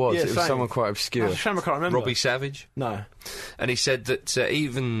forget who it was. Yeah, it was same. someone quite obscure. That's a shame I can't remember. Robbie Savage? No. And he said that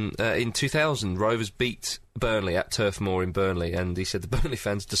even in 2000, Rovers beat Burnley at Turf Moor in Burnley, and he said the Burnley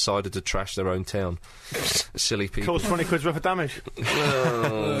fans decided to trash their own town. Silly people. Caused 20 quid's worth of damage.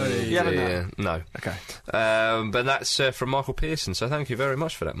 Oh, You haven't dear. No. Okay. But that's from Michael Pearson, so thank you very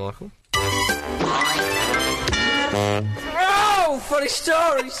much for that, Michael. Oh, funny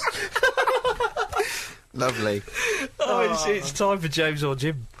stories! Lovely. Oh, it's time for James or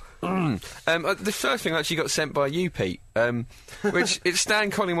Jim. The first thing actually got sent by you, Pete, which it's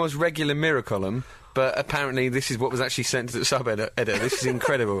Stan Collingwood's regular mirror column, but apparently this is what was actually sent to the sub-editor. This is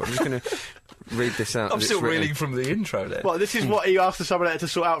incredible. I'm just going to read this out. I'm as still it's written. reeling from the intro there. Well, this is what he asked the sub-editor to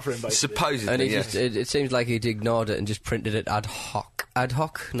sort out for him, basically. Supposedly, And he yes. just, it seems like he'd ignored it and just printed it ad hoc. Ad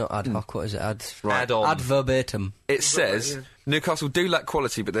hoc? Not ad hoc, what is it? Add on. Ad verbatim. It says, Newcastle do lack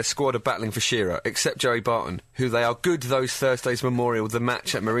quality, but their squad are battling for Shearer, except Joey Barton, who they are good those Thursday's Memorial, the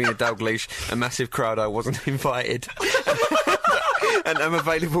match at Marina Dalglish, a massive crowd I wasn't invited. And I'm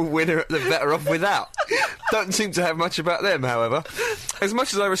available winner at the better off without. Don't seem to have much about them, however. As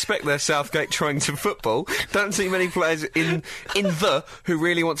much as I respect their Southgate trying to football, don't see many players in the who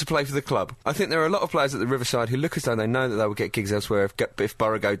really want to play for the club. I think there are a lot of players at the Riverside who look as though they know that they will get gigs elsewhere if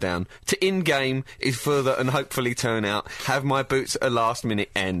Borough go down. To in-game is further and hopefully turn out. Have my boots at a last-minute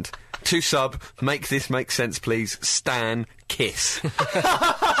end. To sub, make this make sense, please. Stan, kiss.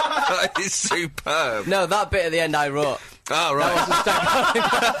 That is superb. No, that bit at the end I wrote. Oh, right.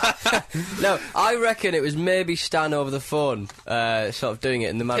 No, I reckon it was maybe Stan over the phone, sort of doing it,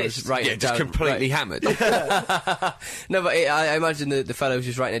 and the man was writing Yeah, it just down. completely right. hammered. No, but I imagine the fellow was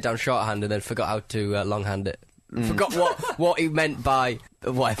just writing it down shorthand and then forgot how to longhand it. Forgot what he meant by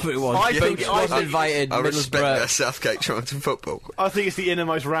whatever it was. I think- I wasn't think- invited. I respect Middlesbrough. their Southgate trying to football. I think it's the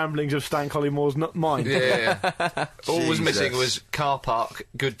innermost ramblings of Stan Collingwood's mind. Yeah. All was Jesus. missing was car park,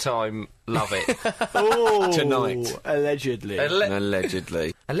 good time, love it. Oh, Tonight. Allegedly.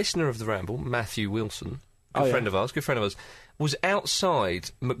 Allegedly. A listener of the Ramble, Matthew Wilson, Oh, yeah. good friend of ours, was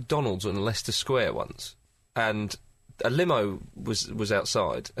outside McDonald's on Leicester Square once, and a limo was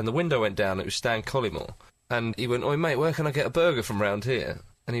outside, and the window went down, and it was Stan Collymore, and he went, "Oi mate, where can I get a burger from round here?"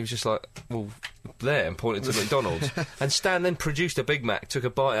 And he was just like, "Well, there," and pointed to McDonald's. And Stan then produced a Big Mac, took a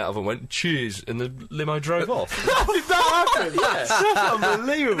bite out of it, and went, "Cheers," and the limo drove off. How did that happen? That's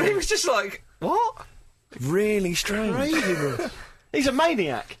unbelievable. He was just like, "What?" Really strange. Crazy, bro. He's a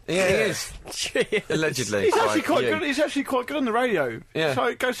maniac. Yeah, he is. Allegedly. He's actually Like, quite you. good. He's actually quite good on the radio. Yeah. So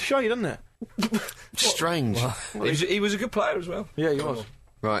it goes to show you, doesn't it? Strange. He was a good player as well. Yeah, he was.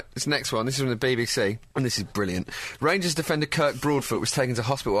 Right, this next one, this is from the BBC, and this is brilliant. Rangers defender Kirk Broadfoot was taken to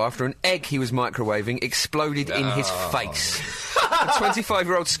hospital after an egg he was microwaving exploded in his face. A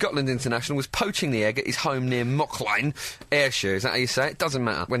 25-year-old Scotland international was poaching the egg at his home near Mockline, Ayrshire, is that how you say it? Doesn't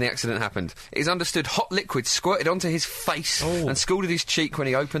matter, when the accident happened. It is understood hot liquid squirted onto his face and scalded his cheek when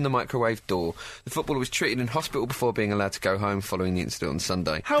he opened the microwave door. The footballer was treated in hospital before being allowed to go home following the incident on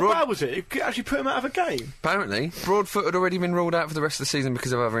Sunday. How bad was it? It could actually put him out of a game? Apparently, Broadfoot had already been ruled out for the rest of the season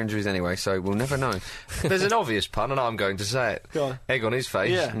because of other injuries anyway, so we'll never know. There's an obvious pun, and I'm going to say it. Go on. Egg on his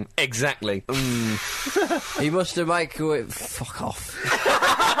face. Yeah. Exactly. He must have microwaved... Fuck off.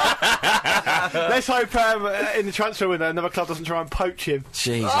 Let's hope in the transfer window another club doesn't try and poach him.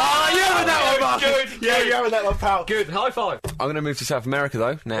 Jesus. Oh, you're having that one, Marcus. Good. Yeah, you're having that one, pal. Good, high five. I'm going to move to South America,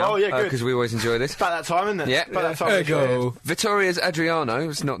 though, now. Oh, yeah, good. Because we always enjoy this. It's about that time, isn't it? Yeah. About that time. of the show. Vitoria's Adriano,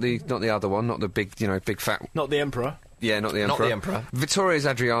 it's not the other one, not the big, big fat... Not the Emperor. Yeah, not the Emperor. Not the Emperor. Vitoria's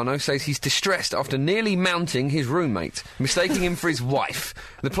Adriano says he's distressed after nearly mounting his roommate, mistaking him for his wife.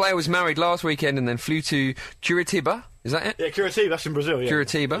 The player was married last weekend and then flew to Curitiba. Is that it? Yeah, Curitiba, that's in Brazil, yeah.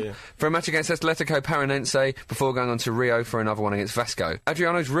 Curitiba, Yeah. for a match against Atletico Paranense before going on to Rio for another one against Vasco.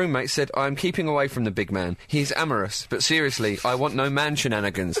 Adriano's roommate said, "I am keeping away from the big man. He's amorous, but seriously, I want no man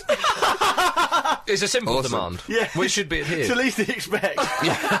shenanigans." It's a simple Awesome. demand. Yeah. Which should be It's adhered. the least he expects.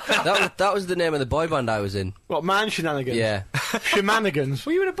 that was the name of the boy band I was in. What, man shenanigans? Yeah. Shenanigans.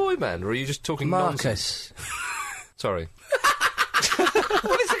 Were you in a boy band, or are you just talking nonsense? Marcus. Sorry.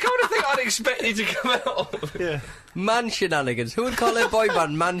 What is the kind of thing I'd expect you to come out of? Yeah. Man shenanigans. Who would call their boy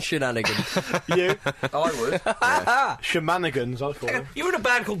band man shenanigans? You. I would. Shenanigans, I call them. You were in a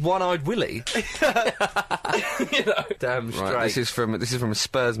band called One Eyed Willie. Damn straight. Right, this is from a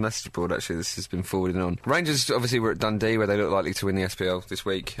Spurs message board, actually. This has been forwarded on. Rangers obviously were at Dundee, where they look likely to win the SPL this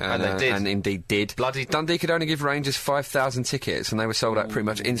week. And they did. And indeed did. Bloody- Dundee could only give Rangers 5,000 tickets, and they were sold out pretty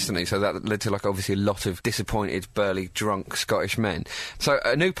much instantly, so that led to, obviously a lot of disappointed, burly, drunk Scottish men. So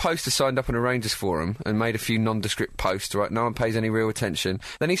a new poster signed up on a Rangers forum and made a few nondescript posts, right? No one pays any real attention.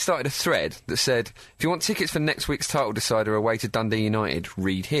 Then he started a thread that said, "If you want tickets for next week's title decider away to Dundee United,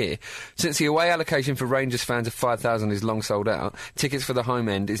 read here. Since the away allocation for Rangers fans of 5,000 is long sold out, tickets for the home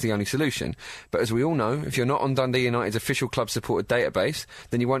end is the only solution. But as we all know, if you're not on Dundee United's official club supported database,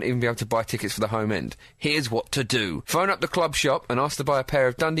 then you won't even be able to buy tickets for the home end. Here's what to do. Phone up the club shop and ask to buy a pair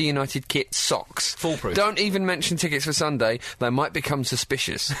of Dundee United kit socks. Foolproof. Don't even mention tickets for Sunday, they might become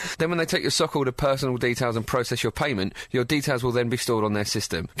suspicious. Then when they take your sock order personal details and process your payment, your details will then be stored on their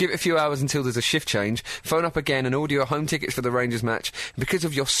system. Give it a few hours until there's a shift change, phone up again and order your home tickets for the Rangers match. Because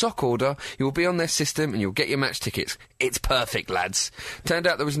of your sock order, you will be on their system and you'll get your match tickets. It's perfect, lads." Turned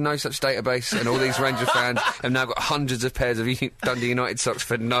out there was no such database, and all these Rangers fans have now got hundreds of pairs of Dundee United socks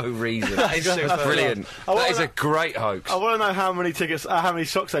for no reason. That's brilliant. That is a great hoax. I want to know how many tickets, how many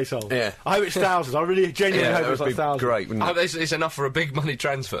socks they sold. Yeah. I hope it's thousands. I really genuinely hope that it's would like be thousands. great, wouldn't I it? hope it's enough for a big money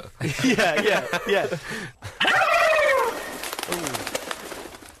transfer. Yeah.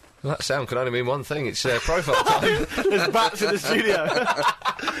 Well, that sound can only mean one thing. It's profile time. There's bats in the studio.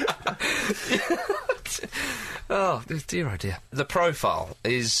 Oh, dear, oh dear. The profile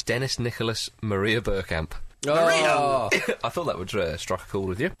is Dennis Nicholas Maria Bergkamp. Oh. I thought that would strike a chord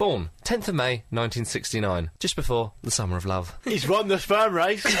with you. Born 10th of May 1969, just before the Summer of Love. He's won the sperm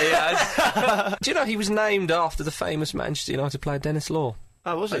race. He has. Do you know he was named after the famous Manchester United player Dennis Law?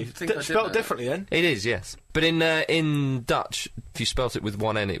 Oh, was he? Spelled differently then? It is, yes. But in Dutch, if you spelt it with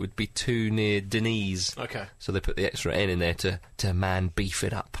one N, it would be too near Denise. Okay. So they put the extra N in there to man beef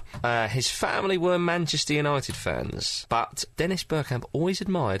it up. His family were Manchester United fans, but Dennis Bergkamp always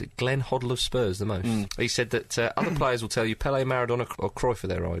admired Glenn Hoddle of Spurs the most. He said that other players will tell you Pelé, Maradona or Cruyff are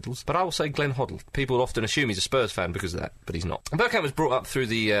their idols, but I will say Glenn Hoddle. People often assume he's a Spurs fan because of that, but he's not. Bergkamp was brought up through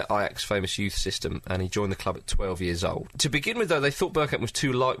the Ajax famous youth system, and he joined the club at 12 years old. To begin with, though, they thought Bergkamp was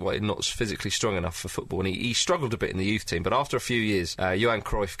too lightweight and not physically strong enough for football, and he struggled a bit in the youth team, but after a few years, Johan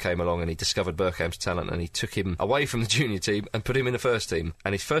Cruyff came along and he discovered Bergkamp's talent, and he took him away from the junior team and put him in the first team,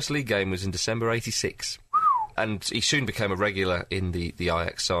 and his first league game was in December '86. And he soon became a regular in the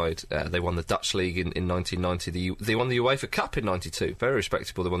Ajax side. They won the Dutch League in 1990. They won the UEFA Cup in 92. Very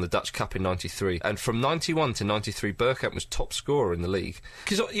respectable. They won the Dutch Cup in 93. And from 91 to 93, Bergkamp was top scorer in the league.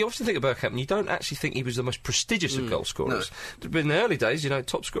 Because you often think of Bergkamp and you don't actually think he was the most prestigious of goal scorers. No. But in the early days,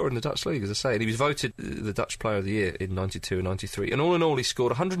 top scorer in the Dutch League, as I say. And he was voted the Dutch Player of the Year in 92 and 93. And all in all, he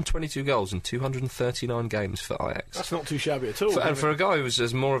scored 122 goals in 239 games for Ajax. That's not too shabby at all. And for a guy who was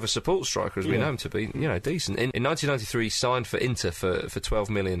as more of a support striker, as we know him to be, decent. In 1993, he signed for Inter for £12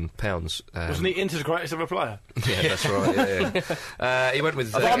 million. Wasn't he Inter's greatest ever player? Yeah, that's right. Yeah. He went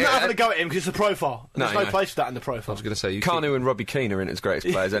with. I'm not having a go at him because it's the profile. There's no place for that in the profile. I was going to say Kanu and Robbie Keane are Inter's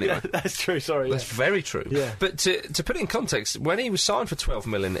greatest players anyway. That's true. Sorry. That's very true. Yeah. But to put it in context, when he was signed for £12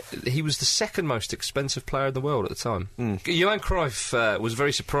 million, he was the second most expensive player in the world at the time. Johan Cruyff was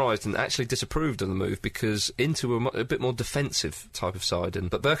very surprised and actually disapproved of the move because Inter were a bit more defensive type of side,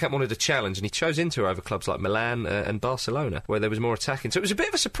 but Bergkamp wanted a challenge, and he chose Inter over clubs like Milan and Barcelona, where there was more attacking. So it was a bit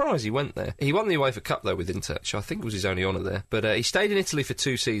of a surprise he went there. He won the UEFA Cup though with Inter, which I think was his only honour there. But he stayed in Italy for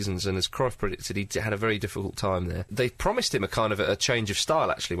 2 seasons, and as Cruyff predicted, he had a very difficult time there. They promised him a kind of a change of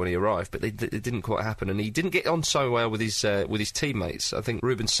style actually when he arrived, but it didn't quite happen, and he didn't get on so well with his teammates. I think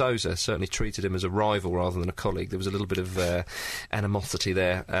Ruben Sousa certainly treated him as a rival rather than a colleague. There was a little bit of animosity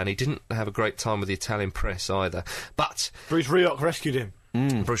there, and he didn't have a great time with the Italian press either. But Bruce Rioch rescued him.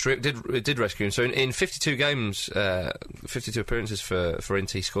 Bruce Rioch did rescue him. So in 52 games, 52 appearances for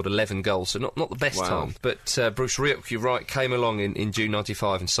Inter, he scored 11 goals. So not the best time. But Bruce Rioch, you're right, came along in June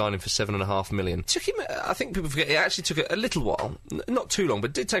 '95 and signed him for $7.5 million. Took him, I think people forget, it actually took a little while, not too long,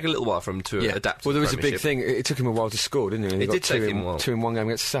 but did take a little while for him to adapt. Well, to there the was a big thing. It took him a while to score, didn't it? It did take him a while. 2 in 1 game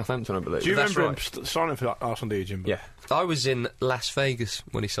against Southampton, I believe. Do you That's remember right. him signing for Arsenal? Do you, Jimbo? Yeah. I was in Las Vegas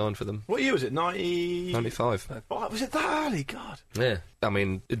when he signed for them. What year was it? 95. Oh, was it that early? God. Yeah. I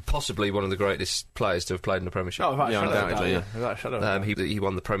mean, possibly one of the greatest players to have played in the Premiership. Oh, without undoubtedly, He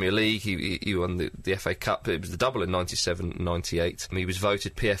won the Premier League, he won the FA Cup, it was the double in 97 98. He was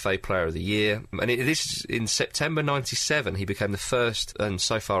voted PFA Player of the Year, and this in September 97 he became the first and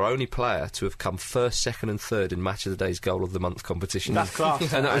so far only player to have come first, second and third in Match of the Day's Goal of the Month competition. That's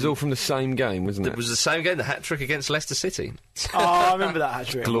class. And that was all from the same game, wasn't it? It was the same game, the hat-trick against Leicester City. Oh, I remember that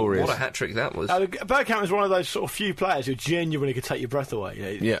hat-trick. Glorious. What a hat-trick that was. Bergkamp was one of those sort of few players who genuinely could take your breath away.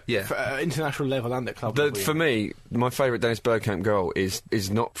 You know, Yeah. For international level and at club level. For me, my favourite Dennis Bergkamp goal is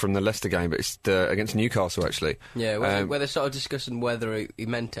not from the Leicester game, but it's against Newcastle, actually. Yeah, where they're sort of discussing whether he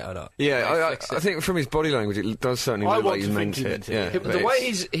meant it or not. Yeah, I think from his body language, it does certainly look like he meant it. Yeah, the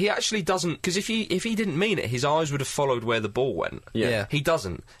way he actually doesn't, because if he didn't mean it, his eyes would have followed where the ball went. Yeah. He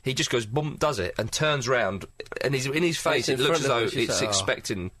doesn't. He just goes boom, does it, and turns round, and in his face it looks as though it's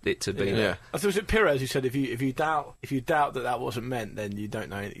expecting it to be. Yeah. I think it was Pires who said if you doubt that wasn't meant, then you don't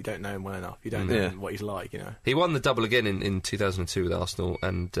know him well enough. You don't know what he's like. You know. He won the double again in 2002 with Arsenal,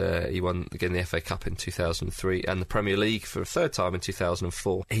 and he won again the FA Cup in 2003 and the Premier League for a third time in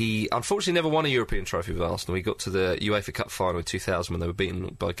 2004. He unfortunately never won a European trophy with Arsenal. He got to the UEFA Cup final in 2000 when they were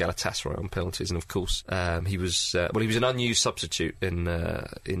beaten by Galatasaray on penalties, and of course he was an unused substitute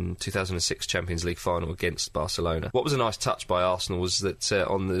in 2006 Champions League final against Barcelona. What was a nice touch by Arsenal was that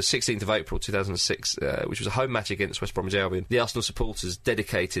on the 16th of April 2006, which was a home match against West Bromwich Albion, the Arsenal supporters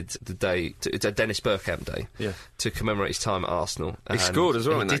dedicated the day to Dennis Bergkamp Day to commemorate his time at Arsenal. He scored as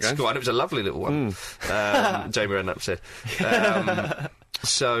well in that game. He did score, and it was a lovely little one. Jamie Redknapp said.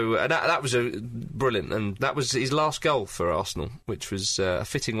 So that was brilliant, and that was his last goal for Arsenal, which was a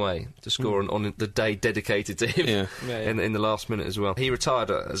fitting way to score on the day dedicated to him in the last minute as well. He retired,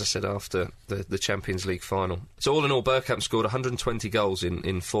 as I said, after the Champions League final. So all in all, Bergkamp scored 120 goals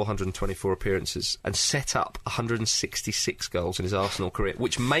in 424 appearances and set up 166 goals in his Arsenal career,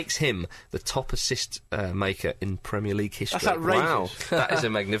 which makes him the top assist maker in Premier League history. That's outrageous. Wow, that is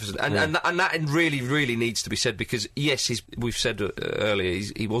a magnificent, and that really, really needs to be said, because yes, we've said earlier,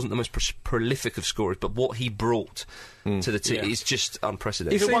 he wasn't the most prolific of scorers, but what he brought to the team is just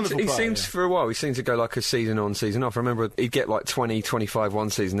unprecedented. He seems for a while, he seemed to go like a season on, season off. I remember he'd get like 20, 25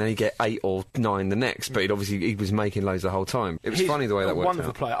 one season, then he'd get 8 or 9 the next, but he was making loads the whole time. It was funny the way that worked out.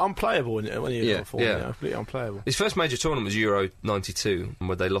 Wonderful player. Unplayable when he was on form, completely unplayable. His first major tournament was Euro 92,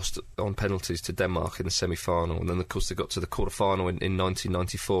 where they lost on penalties to Denmark in the semi-final, and then of course they got to the quarter-final in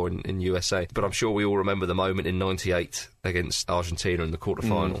 1994 in USA. But I'm sure we all remember the moment in 98 against Argentina in the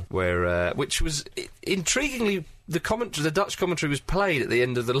quarter-final, where which was intriguingly... The Dutch commentary was played at the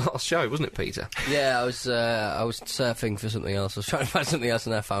end of the last show, wasn't it, Peter? Yeah, I was surfing for something else. I was trying to find something else,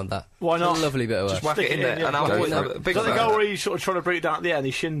 and I found that. Why not? It's a lovely bit of work. Just whack it in there. Yeah. And I was a big Is that the fan. goal where he sort of trying to bring it down at the end,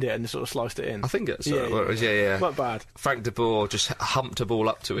 he shinned it and sort of sliced it in? I think it's yeah. Not bad. Frank de Boer just humped a ball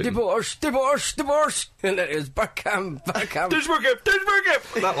up to him. De Boer! And it was Bergkamp.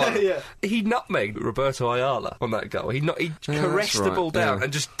 That one. Yeah. He nutmegged Roberto Ayala on that goal. He caressed the ball down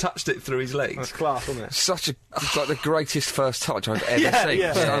and just touched it through his legs. That's class, wasn't it? It's like the greatest first touch I've ever seen.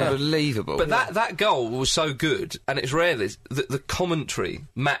 Yeah. It's unbelievable. But that goal was so good, and it's rare that the commentary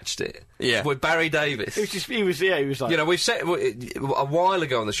matched it. Yeah. With Barry Davis. He was like... You know, we've said a while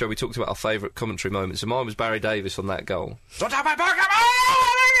ago on the show we talked about our favourite commentary moments, and mine was Barry Davis on that goal.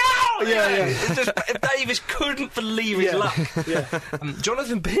 It's just, Davis couldn't believe his luck.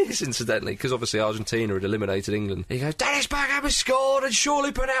 Jonathan Pearce, incidentally, because obviously Argentina had eliminated England, he goes, Dennis Bergkamp has scored and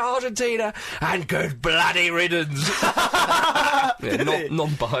surely put out Argentina, and good bloody riddance.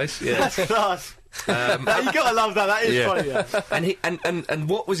 Non-biased, yeah. That's class. You gotta love that. That is funny. Yeah. And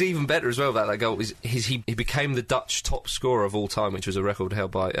what was even better as well about that goal is he became the Dutch top scorer of all time, which was a record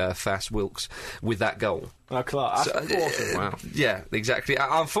held by Fas Wilkes with that goal. Oh, class. That's awesome. Wow. Yeah, exactly.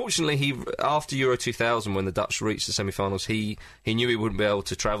 Unfortunately, after Euro 2000, when the Dutch reached the semi-finals, he knew he wouldn't be able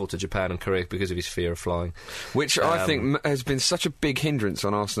to travel to Japan and Korea because of his fear of flying. Which I think has been such a big hindrance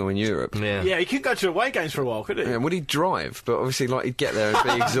on Arsenal in Europe. Yeah, he couldn't go to away games for a while, could he? Yeah, would he drive? But obviously, he'd get there and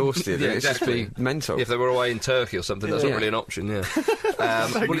be exhausted. It'd just be mental. If they were away in Turkey or something, that's not really an option,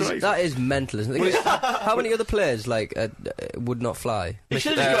 that is mental, isn't it? How many other players, would not fly? He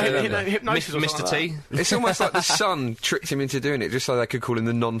should have just got hypnosis or Mr. something T. It's almost like the Sun tricked him into doing it just so they could call him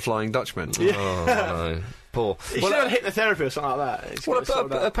the non-flying Dutchman. Yeah. Oh, no. Poor. He should have hypnotherapy or something like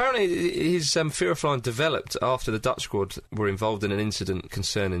that. Apparently his fear of flying developed after the Dutch squad were involved in an incident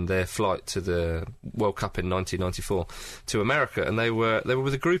concerning their flight to the World Cup in 1994 to America, and they were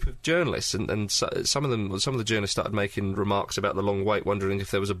with a group of journalists, and some of the journalists started making remarks about the long wait, wondering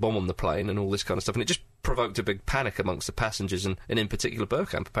if there was a bomb on the plane and all this kind of stuff, and it just provoked a big panic amongst the passengers, and in particular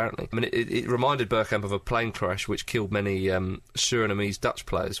Bergkamp, apparently. I mean, it reminded Bergkamp of a plane crash which killed many Surinamese Dutch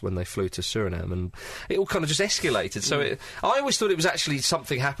players when they flew to Suriname, and it all kind of just escalated. So I always thought it was actually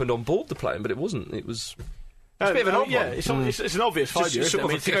something happened on board the plane, but it wasn't. It was... It's a bit of an odd one. It's an obvious phobia, isn't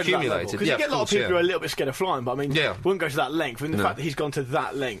it? Accumulated. Because you get a lot of people who are a little bit scared of flying, but I mean, wouldn't go to that length. And the fact that he's gone to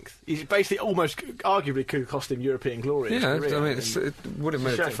that length, he's basically almost, arguably, could cost him European glory. Yeah, I mean, it would have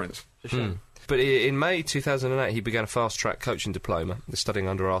made a difference. But in May 2008, he began a fast-track coaching diploma, studying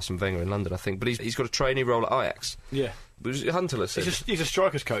under Arsene Wenger in London, I think. But he's got a trainee role at Ajax. Yeah. Was it Huntelaar said? He's a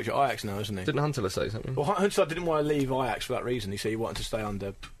strikers coach at Ajax now, isn't he? Didn't Huntelaar say something? Well, Huntelaar didn't want to leave Ajax for that reason. He said he wanted to stay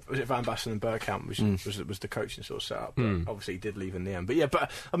under... Was it Van Basten and Bergkamp was the coaching sort of setup? But obviously he did leave in the end. But yeah,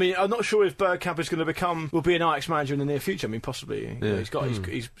 I mean, I'm not sure if Bergkamp is going to will be an Ajax manager in the near future. I mean, possibly. You know, he's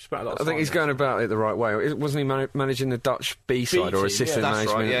spent a lot of time. I think he's going about it the right way. Wasn't he managing the Dutch B side or assistant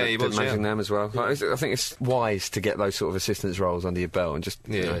management? Right. Yeah, he was managing them as well. I think it's wise to get those sort of assistants roles under your belt and just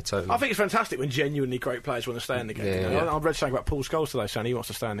totally. I think it's fantastic when genuinely great players want to stay in the game. I read something about Paul Scholes today saying he wants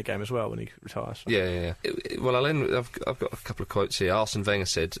to stay in the game as well when he retires. So. Yeah. Well, I've got a couple of quotes here. Arsene Wenger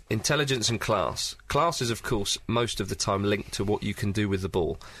said, "Intelligence and class. Class is, of course, most of the time linked to what you can do with the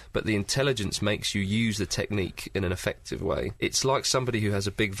ball, but the intelligence makes you use the technique in an effective way. It's like somebody who has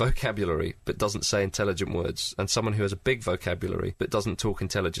a big vocabulary but doesn't say intelligent words, and someone who has a big vocabulary but doesn't talk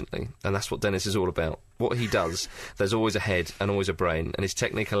intelligently. And that's what Dennis is all about. What he does, there's always a head and always a brain, and his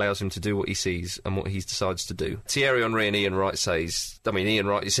technique allows him to do what he sees and what he decides to do." Thierry Henry and Ian Wright Ian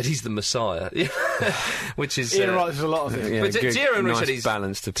Wright, he said he's the Messiah, which is... Ian Wright does a lot of things. Yeah, but Thierry Henry said he's...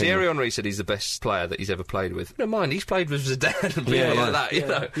 balanced opinion. Thierry Henry said he's the best player that he's ever played with. Never mind, he's played with Zidane and people like that, you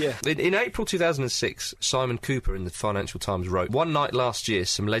know. Yeah. In April 2006, Simon Cooper in the Financial Times wrote, "One night last year,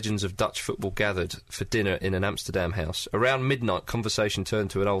 some legends of Dutch football gathered for dinner in an Amsterdam house. Around midnight, conversation turned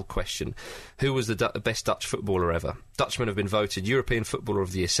to an old question. Who was the best Dutch footballer ever? Dutchmen have been voted European Footballer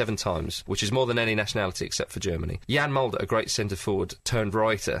of the Year 7 times, which is more than any nationality except for Germany. Jan Mulder, a great centre-forward turned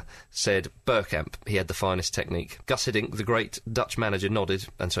writer, said Bergkamp, he had the finest technique. Gus Hiddink, the great Dutch manager, nodded,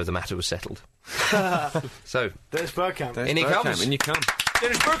 and so the matter was settled." So, There's Bergkamp. in he comes. In you come.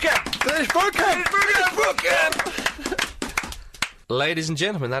 Dennis Bergkamp! Dennis Bergkamp! Bergkamp! Ladies and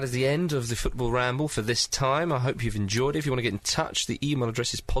gentlemen, that is the end of the Football Ramble for this time. I hope you've enjoyed it. If you want to get in touch, the email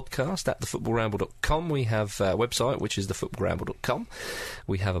address is podcast@thefootballramble.com. We have a website, which is thefootballramble.com.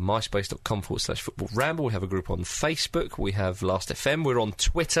 We have a myspace.com/footballramble. We have a group on Facebook. We have Last.fm. We're on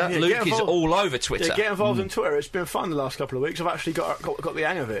Twitter. Yeah, Luke is all over Twitter. Yeah, get involved on Twitter. It's been fun the last couple of weeks. I've actually got the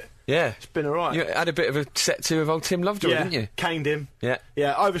hang of it. Yeah. It's been alright. You had a bit of a set to of old Tim Lovejoy, didn't you? Caned him. Yeah.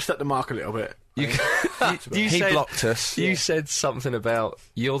 Yeah, overstepped the mark a little bit. He blocked us. You said something about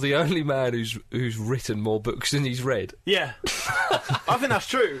you're the only man who's written more books than he's read. Yeah. I think that's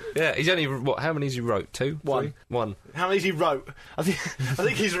true. Yeah, he's only how many has he wrote? 2? One. 3? 1. How many has he wrote? I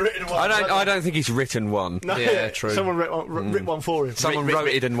think he's written one. I don't think he's written one. No, yeah, true. Someone wrote one for him. Someone wrote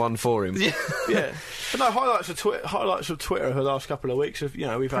it and one for him. Yeah. But no, highlights of Twitter over the last couple of weeks. We've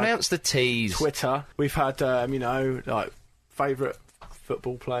Pronounce had the T's. Twitter. We've had like favourite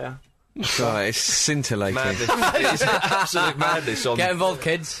football player. Right, it's scintillating. Madness. It's absolute madness on Get involved,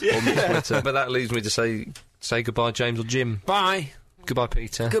 kids. on Twitter. But that leaves me to say goodbye, James or Jim. Bye. Goodbye,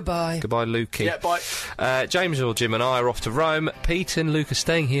 Peter. Goodbye. Goodbye, Lukey. Yeah, bye. James or Jim and I are off to Rome. Pete and Luke are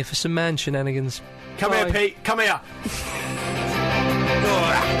staying here for some man shenanigans. Come Bye. here, Pete. Come here.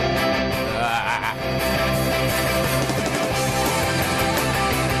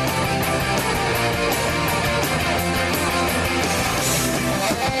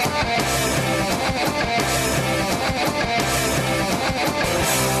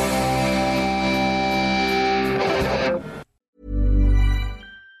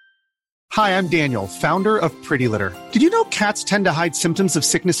 Hi, I'm Daniel, founder of Pretty Litter. Did you know cats tend to hide symptoms of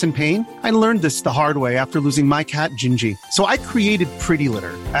sickness and pain? I learned this the hard way after losing my cat, Gingy. So I created Pretty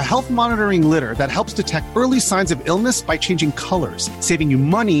Litter, a health monitoring litter that helps detect early signs of illness by changing colors, saving you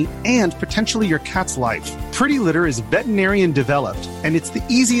money and potentially your cat's life. Pretty Litter is veterinarian developed, and it's the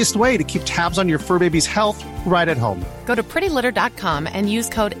easiest way to keep tabs on your fur baby's health right at home. Go to prettylitter.com and use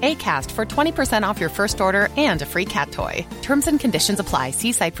code ACAST for 20% off your first order and a free cat toy. Terms and conditions apply.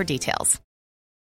 See site for details.